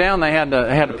he came down, they had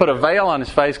to put a veil on his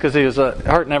face because he was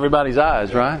hurting everybody's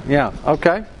eyes, right? Yeah,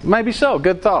 okay. Maybe so.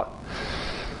 Good thought.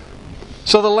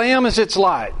 So the Lamb is its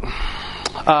light.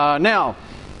 Now,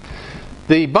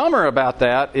 the bummer about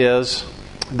that is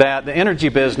that the energy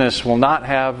business will not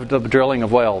have the drilling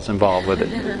of wells involved with it.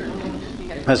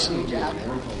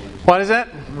 What is that?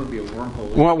 I'm going to be a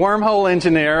wormhole. Wormhole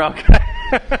engineer, okay.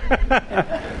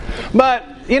 But,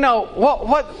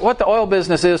 what the oil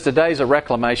business is today is a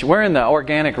reclamation. We're in the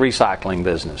organic recycling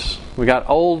business. We got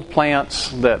old plants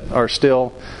that are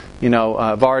still,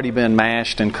 have already been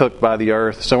mashed and cooked by the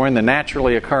earth. So we're in the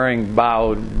naturally occurring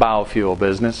biofuel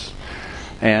business.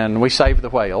 And we saved the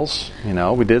whales,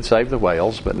 we did save the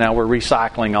whales, but now we're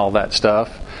recycling all that stuff.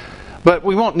 But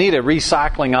we won't need a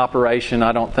recycling operation,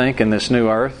 I don't think, in this new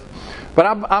earth. But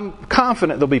I'm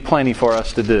confident there'll be plenty for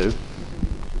us to do.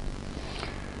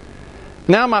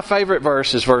 Now my favorite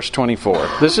verse is verse 24.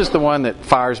 This is the one that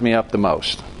fires me up the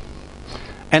most.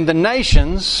 And the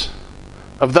nations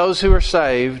of those who are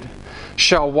saved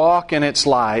shall walk in its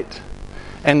light,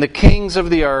 and the kings of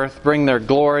the earth bring their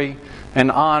glory and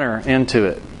honor into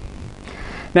it.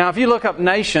 Now, if you look up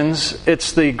nations,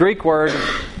 it's the Greek word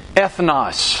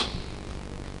ethnos.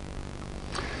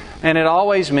 And it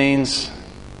always means,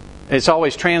 it's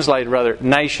always translated rather,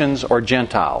 nations or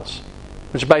Gentiles,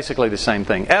 which is basically the same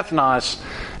thing. Ethnos,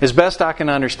 as best I can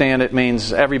understand it,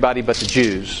 means everybody but the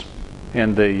Jews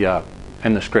in the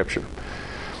Scripture.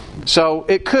 So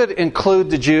it could include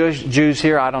the Jews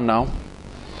here, I don't know.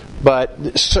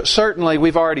 But certainly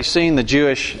we've already seen the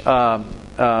Jewish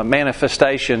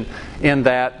manifestation in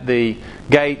that the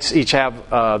gates each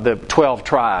have the 12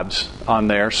 tribes on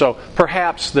there. So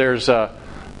perhaps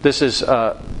this is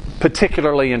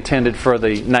particularly intended for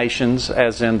the nations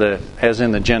as in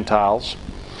the Gentiles.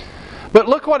 But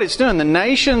look what it's doing. The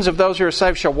nations of those who are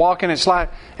saved shall walk in its light,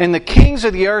 and the kings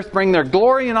of the earth bring their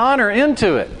glory and honor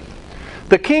into it.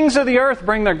 The kings of the earth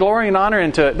bring their glory and honor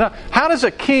into it. Now, how does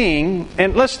a king,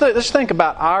 and let's think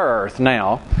about our earth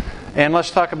now, And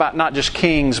let's talk about not just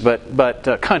kings,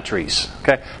 but countries.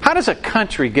 Okay, how does a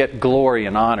country get glory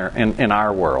and honor in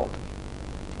our world?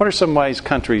 What are some ways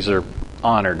countries are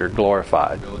honored or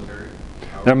glorified?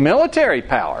 Their military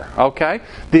power. Okay,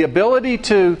 the ability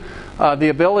to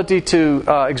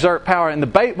exert power.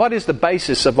 And what is the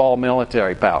basis of all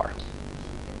military power?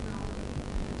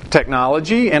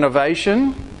 Technology,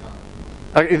 innovation.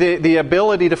 The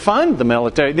ability to fund the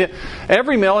military.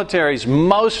 Every military is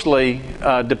mostly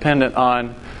dependent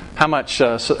on how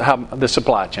the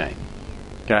supply chain.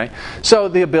 Okay, so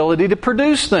the ability to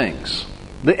produce things,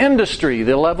 the industry,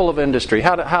 the level of industry.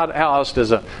 How else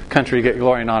does a country get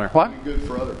glory and honor? What? Doing good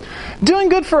for others. Doing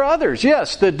good for others.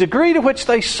 Yes, the degree to which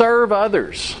they serve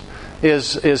others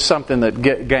is something that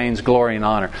gains glory and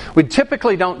honor. We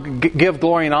typically don't give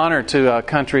glory and honor to a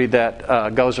country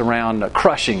that goes around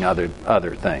crushing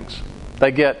other things.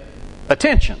 They get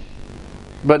attention,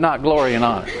 but not glory and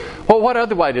honor. Well, what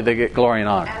other way did they get glory and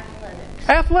honor?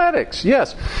 Athletics,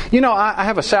 yes. I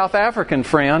have a South African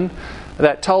friend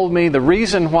that told me the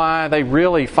reason why they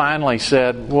really finally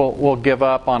said, we'll give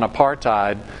up on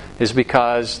apartheid is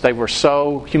because they were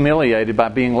so humiliated by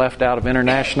being left out of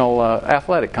international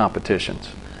athletic competitions.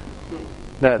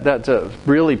 That's a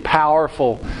really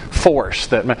powerful force.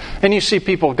 And you see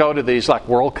people go to these like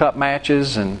World Cup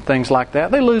matches and things like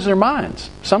that. They lose their minds.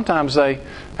 Sometimes they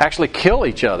actually kill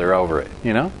each other over it.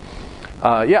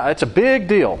 It's a big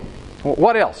deal.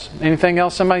 What else? Anything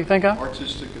else somebody think of?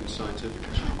 Artistic and scientific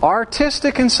achievement.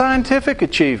 Artistic and scientific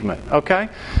achievement. Okay,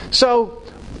 so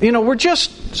we're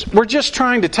just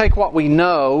trying to take what we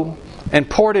know and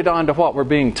port it onto what we're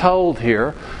being told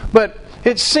here. But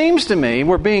it seems to me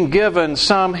we're being given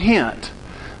some hint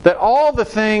that all the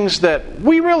things that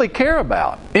we really care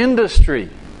about, industry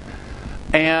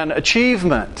and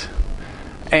achievement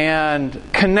and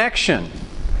connection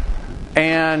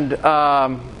and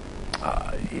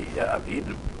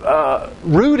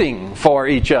rooting for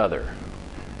each other,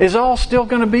 is all still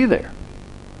going to be there.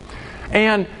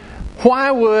 And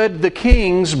why would the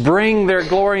kings bring their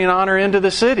glory and honor into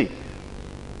the city?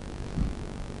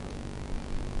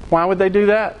 Why would they do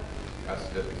that?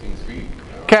 Cast it at the king's feet.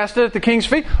 Cast it at the king's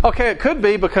feet? Okay, it could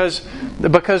be because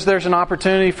there's an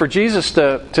opportunity for Jesus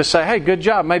to say, hey, good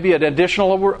job. Maybe an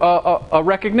additional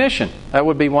recognition. That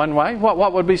would be one way.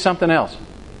 What would be something else?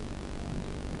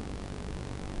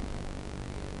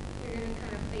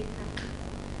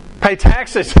 Pay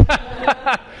taxes.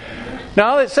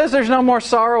 No, it says there's no more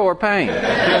sorrow or pain.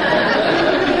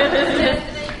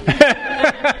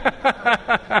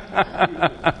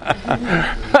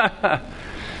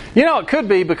 It could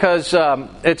be because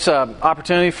it's an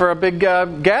opportunity for a big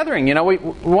gathering.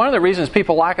 One of the reasons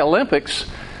people like Olympics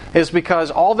is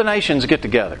because all the nations get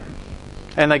together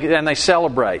and they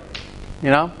celebrate.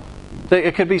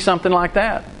 It could be something like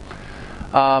that.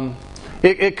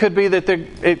 It could be that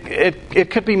it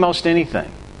could be most anything.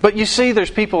 But you see,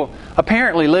 there's people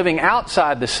apparently living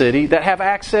outside the city that have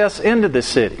access into the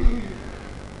city.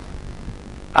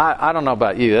 I don't know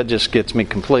about you. That just gets me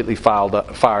completely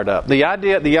fired up. The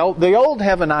idea, the old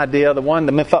heaven idea, the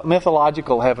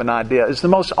mythological heaven idea, is the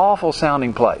most awful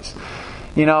sounding place.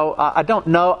 I don't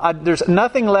know. There's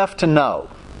nothing left to know.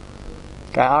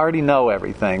 I already know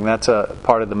everything. That's a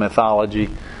part of the mythology.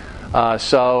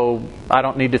 So I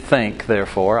don't need to think,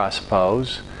 therefore, I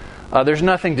suppose. There's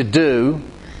nothing to do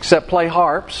except play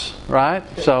harps, right?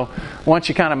 So once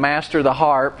you kind of master the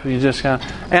harp, you just kind of...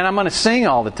 And I'm going to sing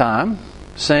all the time.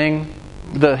 Sing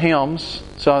the hymns.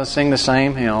 So I sing the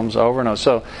same hymns over and over.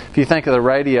 So if you think of the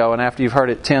radio and after you've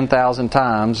heard it 10,000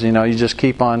 times, you just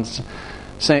keep on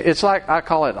singing. It's like, I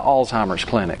call it Alzheimer's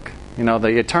clinic.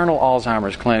 The eternal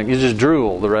Alzheimer's clinic. You just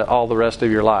drool all the rest of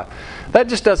your life. That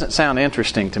just doesn't sound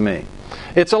interesting to me.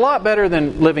 It's a lot better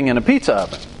than living in a pizza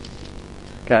oven.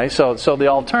 Okay, so the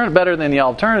alternative, better than the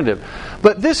alternative.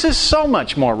 But this is so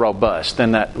much more robust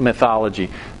than that mythology.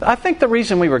 I think the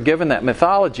reason we were given that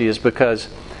mythology is because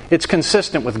it's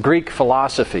consistent with Greek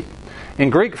philosophy.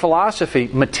 In Greek philosophy,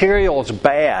 material is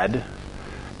bad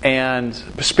and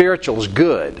spiritual is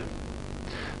good.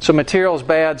 So material is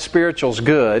bad, spiritual is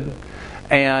good.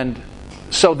 And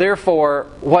so therefore,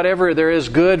 whatever there is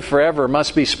good forever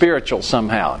must be spiritual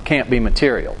somehow. It can't be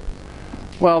material.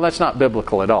 Well, that's not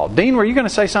biblical at all. Dean, were you going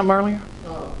to say something earlier?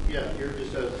 Yeah, here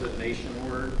just the nation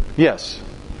word. Yes.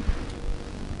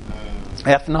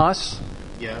 Ethnos?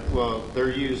 Yeah, well,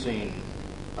 they're using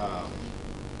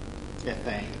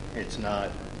ethane. It's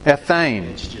not... Ethane.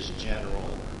 It's just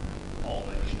general, all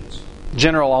nations.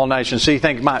 General, all nations. So you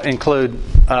think it might include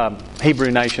Hebrew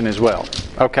nation as well.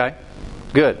 Okay,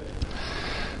 good.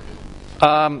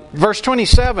 Verse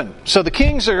 27. So the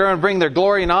kings are going to bring their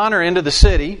glory and honor into the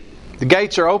city. The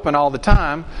gates are open all the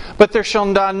time, but there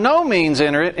shall by no means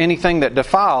enter it anything that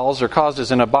defiles or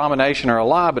causes an abomination or a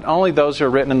lie, but only those who are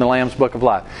written in the Lamb's Book of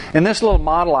Life. And this little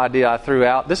model idea I threw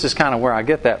out, this is kind of where I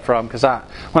get that from, because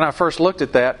when I first looked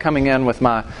at that, coming in with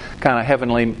my kind of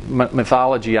heavenly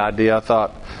mythology idea, I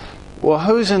thought, well,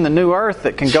 who's in the new earth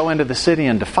that can go into the city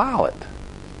and defile it?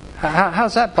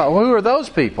 How's that possible? Who are those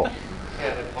people? Yeah,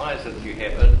 it implies that you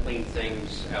have unclean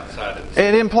things outside of the city.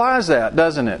 It implies that,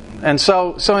 doesn't it? And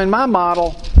so in my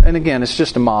model, and again, it's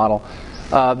just a model,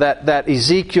 that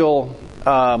Ezekiel,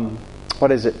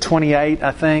 28,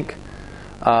 I think,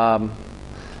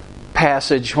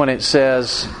 passage when it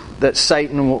says that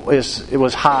Satan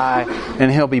was high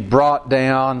and he'll be brought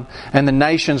down, and the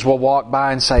nations will walk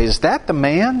by and say, is that the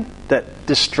man that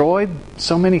destroyed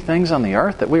so many things on the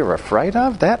earth that we were afraid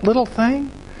of? That little thing?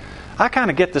 I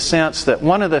kind of get the sense that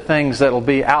one of the things that will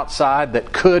be outside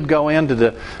that could go into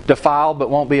the defile but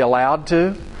won't be allowed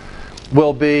to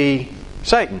will be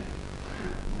Satan.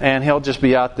 And he'll just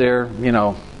be out there,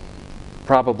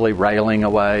 probably railing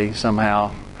away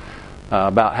somehow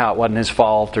about how it wasn't his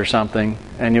fault or something.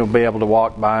 And you'll be able to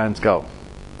walk by and go,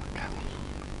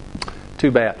 too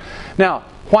bad. Now,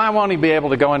 why won't he be able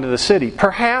to go into the city?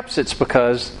 Perhaps it's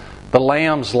because the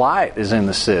Lamb's light is in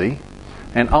the city,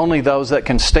 and only those that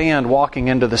can stand walking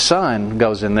into the sun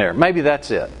goes in there. Maybe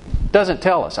that's it. Doesn't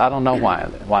tell us. I don't know why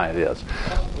it is.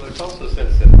 Well, it's also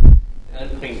says that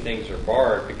unclean things are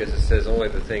barred because it says only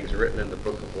the things written in the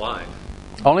Book of Life.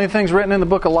 Only the things written in the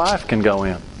Book of Life can go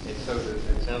in. And so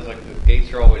it sounds like the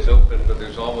gates are always open, but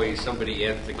there's always somebody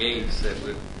at the gates that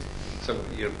would,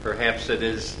 perhaps it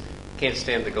is can't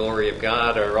stand the glory of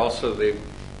God, or also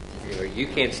you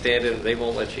can't stand it and they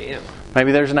won't let you in.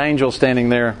 Maybe there's an angel standing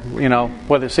there,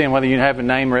 seeing whether you have a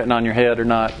name written on your head or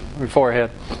not, your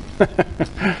forehead.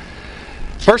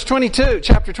 Verse 22,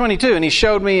 chapter 22, and he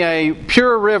showed me a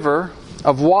pure river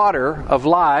of water of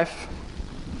life,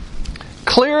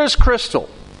 clear as crystal,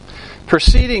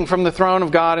 proceeding from the throne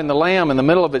of God and the Lamb. In the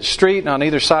middle of its street and on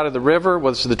either side of the river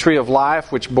was the tree of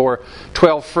life, which bore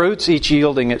 12 fruits, each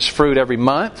yielding its fruit every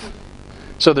month.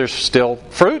 So there's still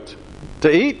fruit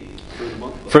to eat.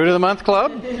 Fruit of the Month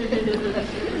Club.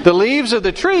 The leaves of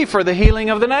the tree for the healing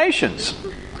of the nations.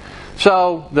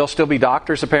 So there'll still be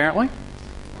doctors apparently.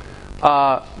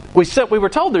 We were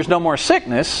told there's no more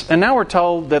sickness, and now we're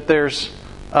told that there's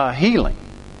healing.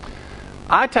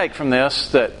 I take from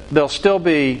this that there'll still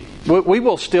be, we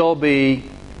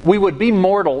would be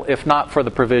mortal if not for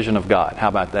the provision of God. How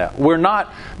about that? We're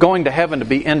not going to heaven to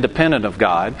be independent of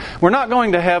God. We're not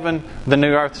going to heaven, the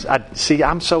new earth.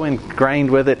 I'm so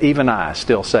ingrained with it, even I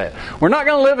still say it. We're not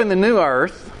going to live in the new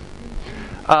earth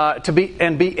to be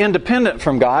independent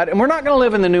from God. And we're not going to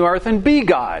live in the new earth and be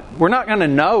God. We're not going to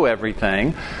know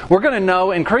everything. We're going to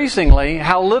know increasingly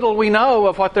how little we know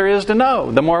of what there is to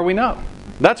know, the more we know.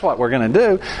 That's what we're going to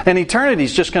do. And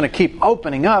eternity's just going to keep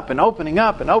opening up and opening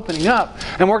up and opening up.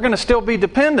 And we're going to still be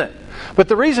dependent. But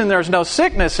the reason there's no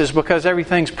sickness is because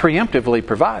everything's preemptively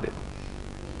provided.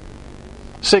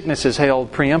 Sickness is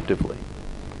held preemptively.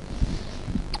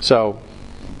 So,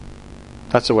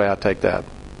 that's the way I take that.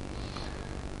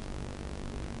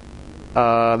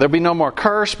 There'll be no more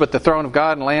curse, but the throne of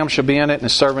God and Lamb shall be in it, and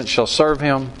His servants shall serve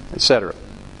Him, etc.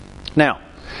 Now,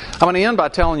 I'm going to end by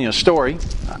telling you a story.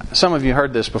 Some of you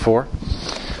heard this before.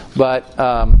 But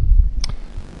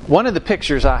one of the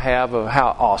pictures I have of how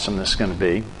awesome this is going to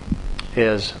be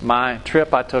is my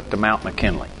trip I took to Mount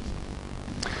McKinley.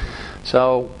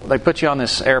 So they put you on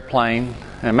this airplane,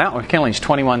 and Mount McKinley is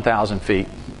 21,000 feet.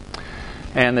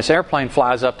 And this airplane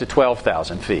flies up to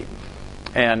 12,000 feet.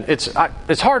 And it's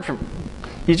hard for...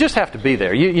 You just have to be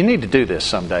there. You need to do this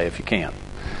someday if you can.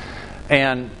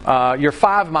 And you're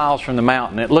 5 miles from the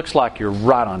mountain. It looks like you're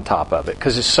right on top of it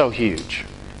because it's so huge.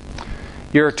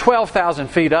 You're 12,000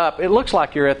 feet up. It looks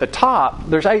like you're at the top.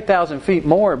 There's 8,000 feet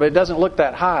more, but it doesn't look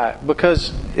that high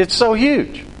because it's so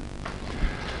huge.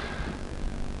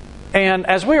 And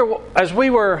as we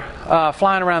were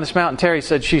flying around this mountain, Terry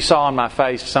said she saw on my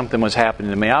face something was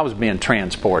happening to me. I was being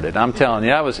transported. I'm telling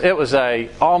you, it was a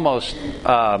almost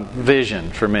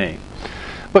vision for me,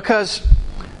 because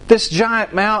this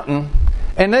giant mountain,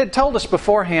 and they'd told us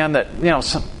beforehand that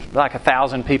like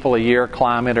 1,000 people a year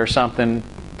climb it or something.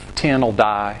 10 will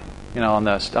die, on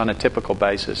a typical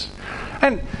basis.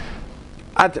 And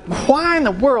why in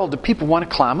the world do people want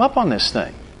to climb up on this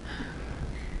thing?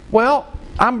 Well,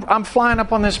 I'm flying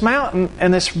up on this mountain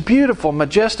and this beautiful,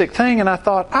 majestic thing, and I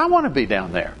thought, I want to be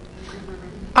down there.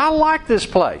 I like this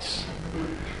place.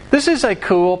 This is a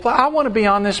cool place. I want to be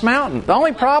on this mountain. The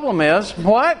only problem is,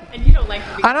 what? And you don't like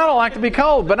to be I don't like to be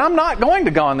cold, but I'm not going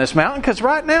to go on this mountain because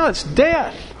right now it's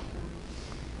death.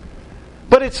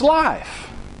 But it's life.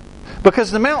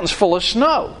 Because the mountain's full of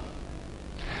snow.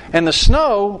 And the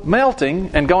snow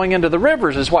melting and going into the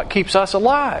rivers is what keeps us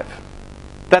alive.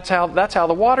 That's how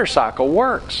the water cycle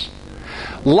works.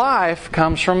 Life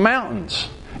comes from mountains.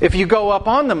 If you go up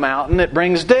on the mountain, it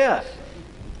brings death.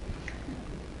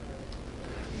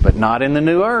 But not in the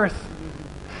new earth.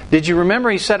 Did you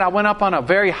remember he said, I went up on a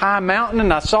very high mountain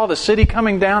and I saw the city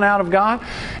coming down out of God?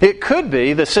 It could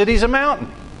be the city's a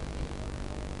mountain.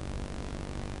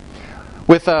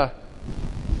 With a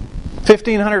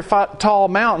 1,500 foot tall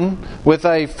mountain with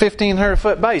a 1,500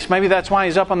 foot base. Maybe that's why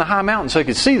he's up on the high mountain, so he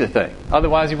could see the thing.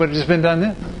 Otherwise he would have just been done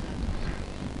this.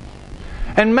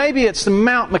 And maybe it's the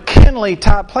Mount McKinley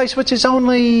type place, which is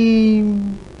only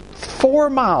 4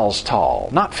 miles tall,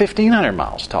 not 1,500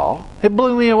 miles tall. It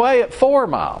blew me away at 4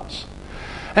 miles.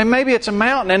 And maybe it's a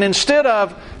mountain, and instead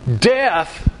of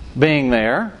death being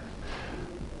there,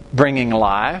 bringing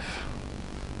life,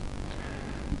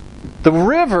 the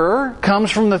river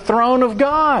comes from the throne of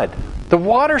God. The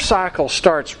water cycle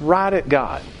starts right at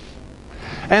God.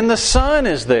 And the sun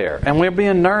is there, and we're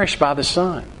being nourished by the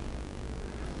sun.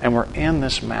 And we're in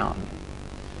this mountain.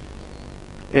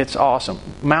 It's awesome.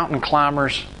 Mountain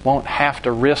climbers won't have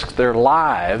to risk their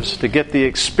lives to get the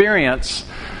experience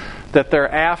that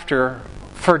they're after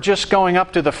for just going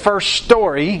up to the first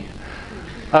story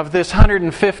of this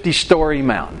 150-story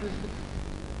mountain.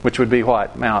 Which would be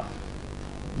what?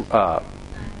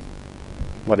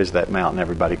 What is that mountain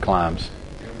everybody climbs?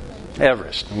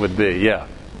 Everest would be, yeah.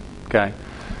 Okay.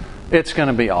 It's going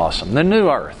to be awesome. The new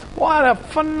earth. What a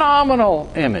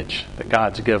phenomenal image that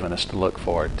God's given us to look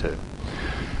forward to.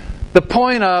 The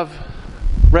point of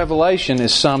Revelation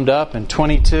is summed up in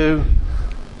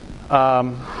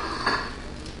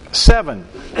 22:7,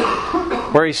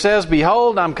 where he says,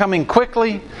 Behold, I'm coming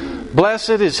quickly.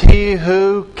 Blessed is he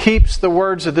who keeps the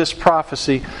words of this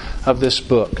prophecy of this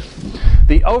book.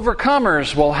 The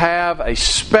overcomers will have a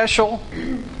special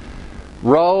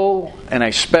role and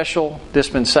a special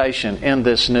dispensation in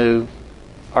this new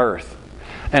earth.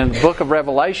 And the book of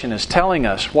Revelation is telling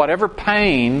us whatever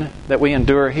pain that we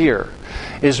endure here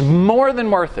is more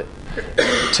than worth it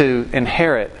to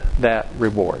inherit that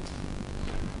reward.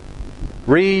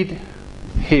 Read,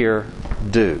 hear,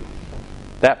 do.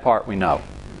 That part we know.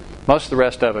 Most of the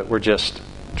rest of it we're just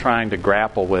trying to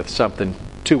grapple with something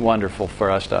too wonderful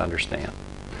for us to understand.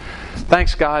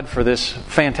 Thanks God for this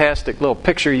fantastic little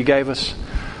picture you gave us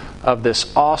of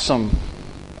this awesome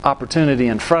opportunity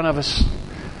in front of us.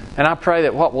 And I pray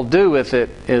that what we'll do with it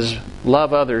is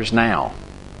love others now.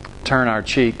 Turn our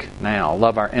cheek now.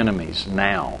 Love our enemies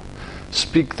now.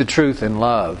 Speak the truth in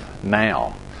love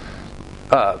now.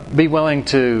 Be willing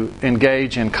to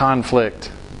engage in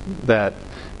conflict that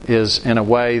is in a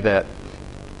way that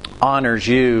honors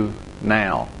you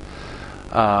now.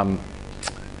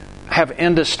 Have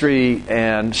industry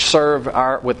and serve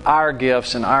with our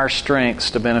gifts and our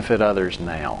strengths to benefit others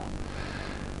now.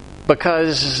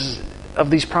 Because of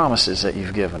these promises that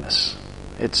you've given us.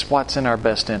 It's what's in our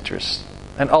best interest.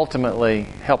 And ultimately,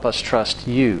 help us trust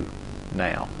you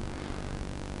now.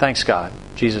 Thanks, God.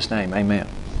 In Jesus' name, amen.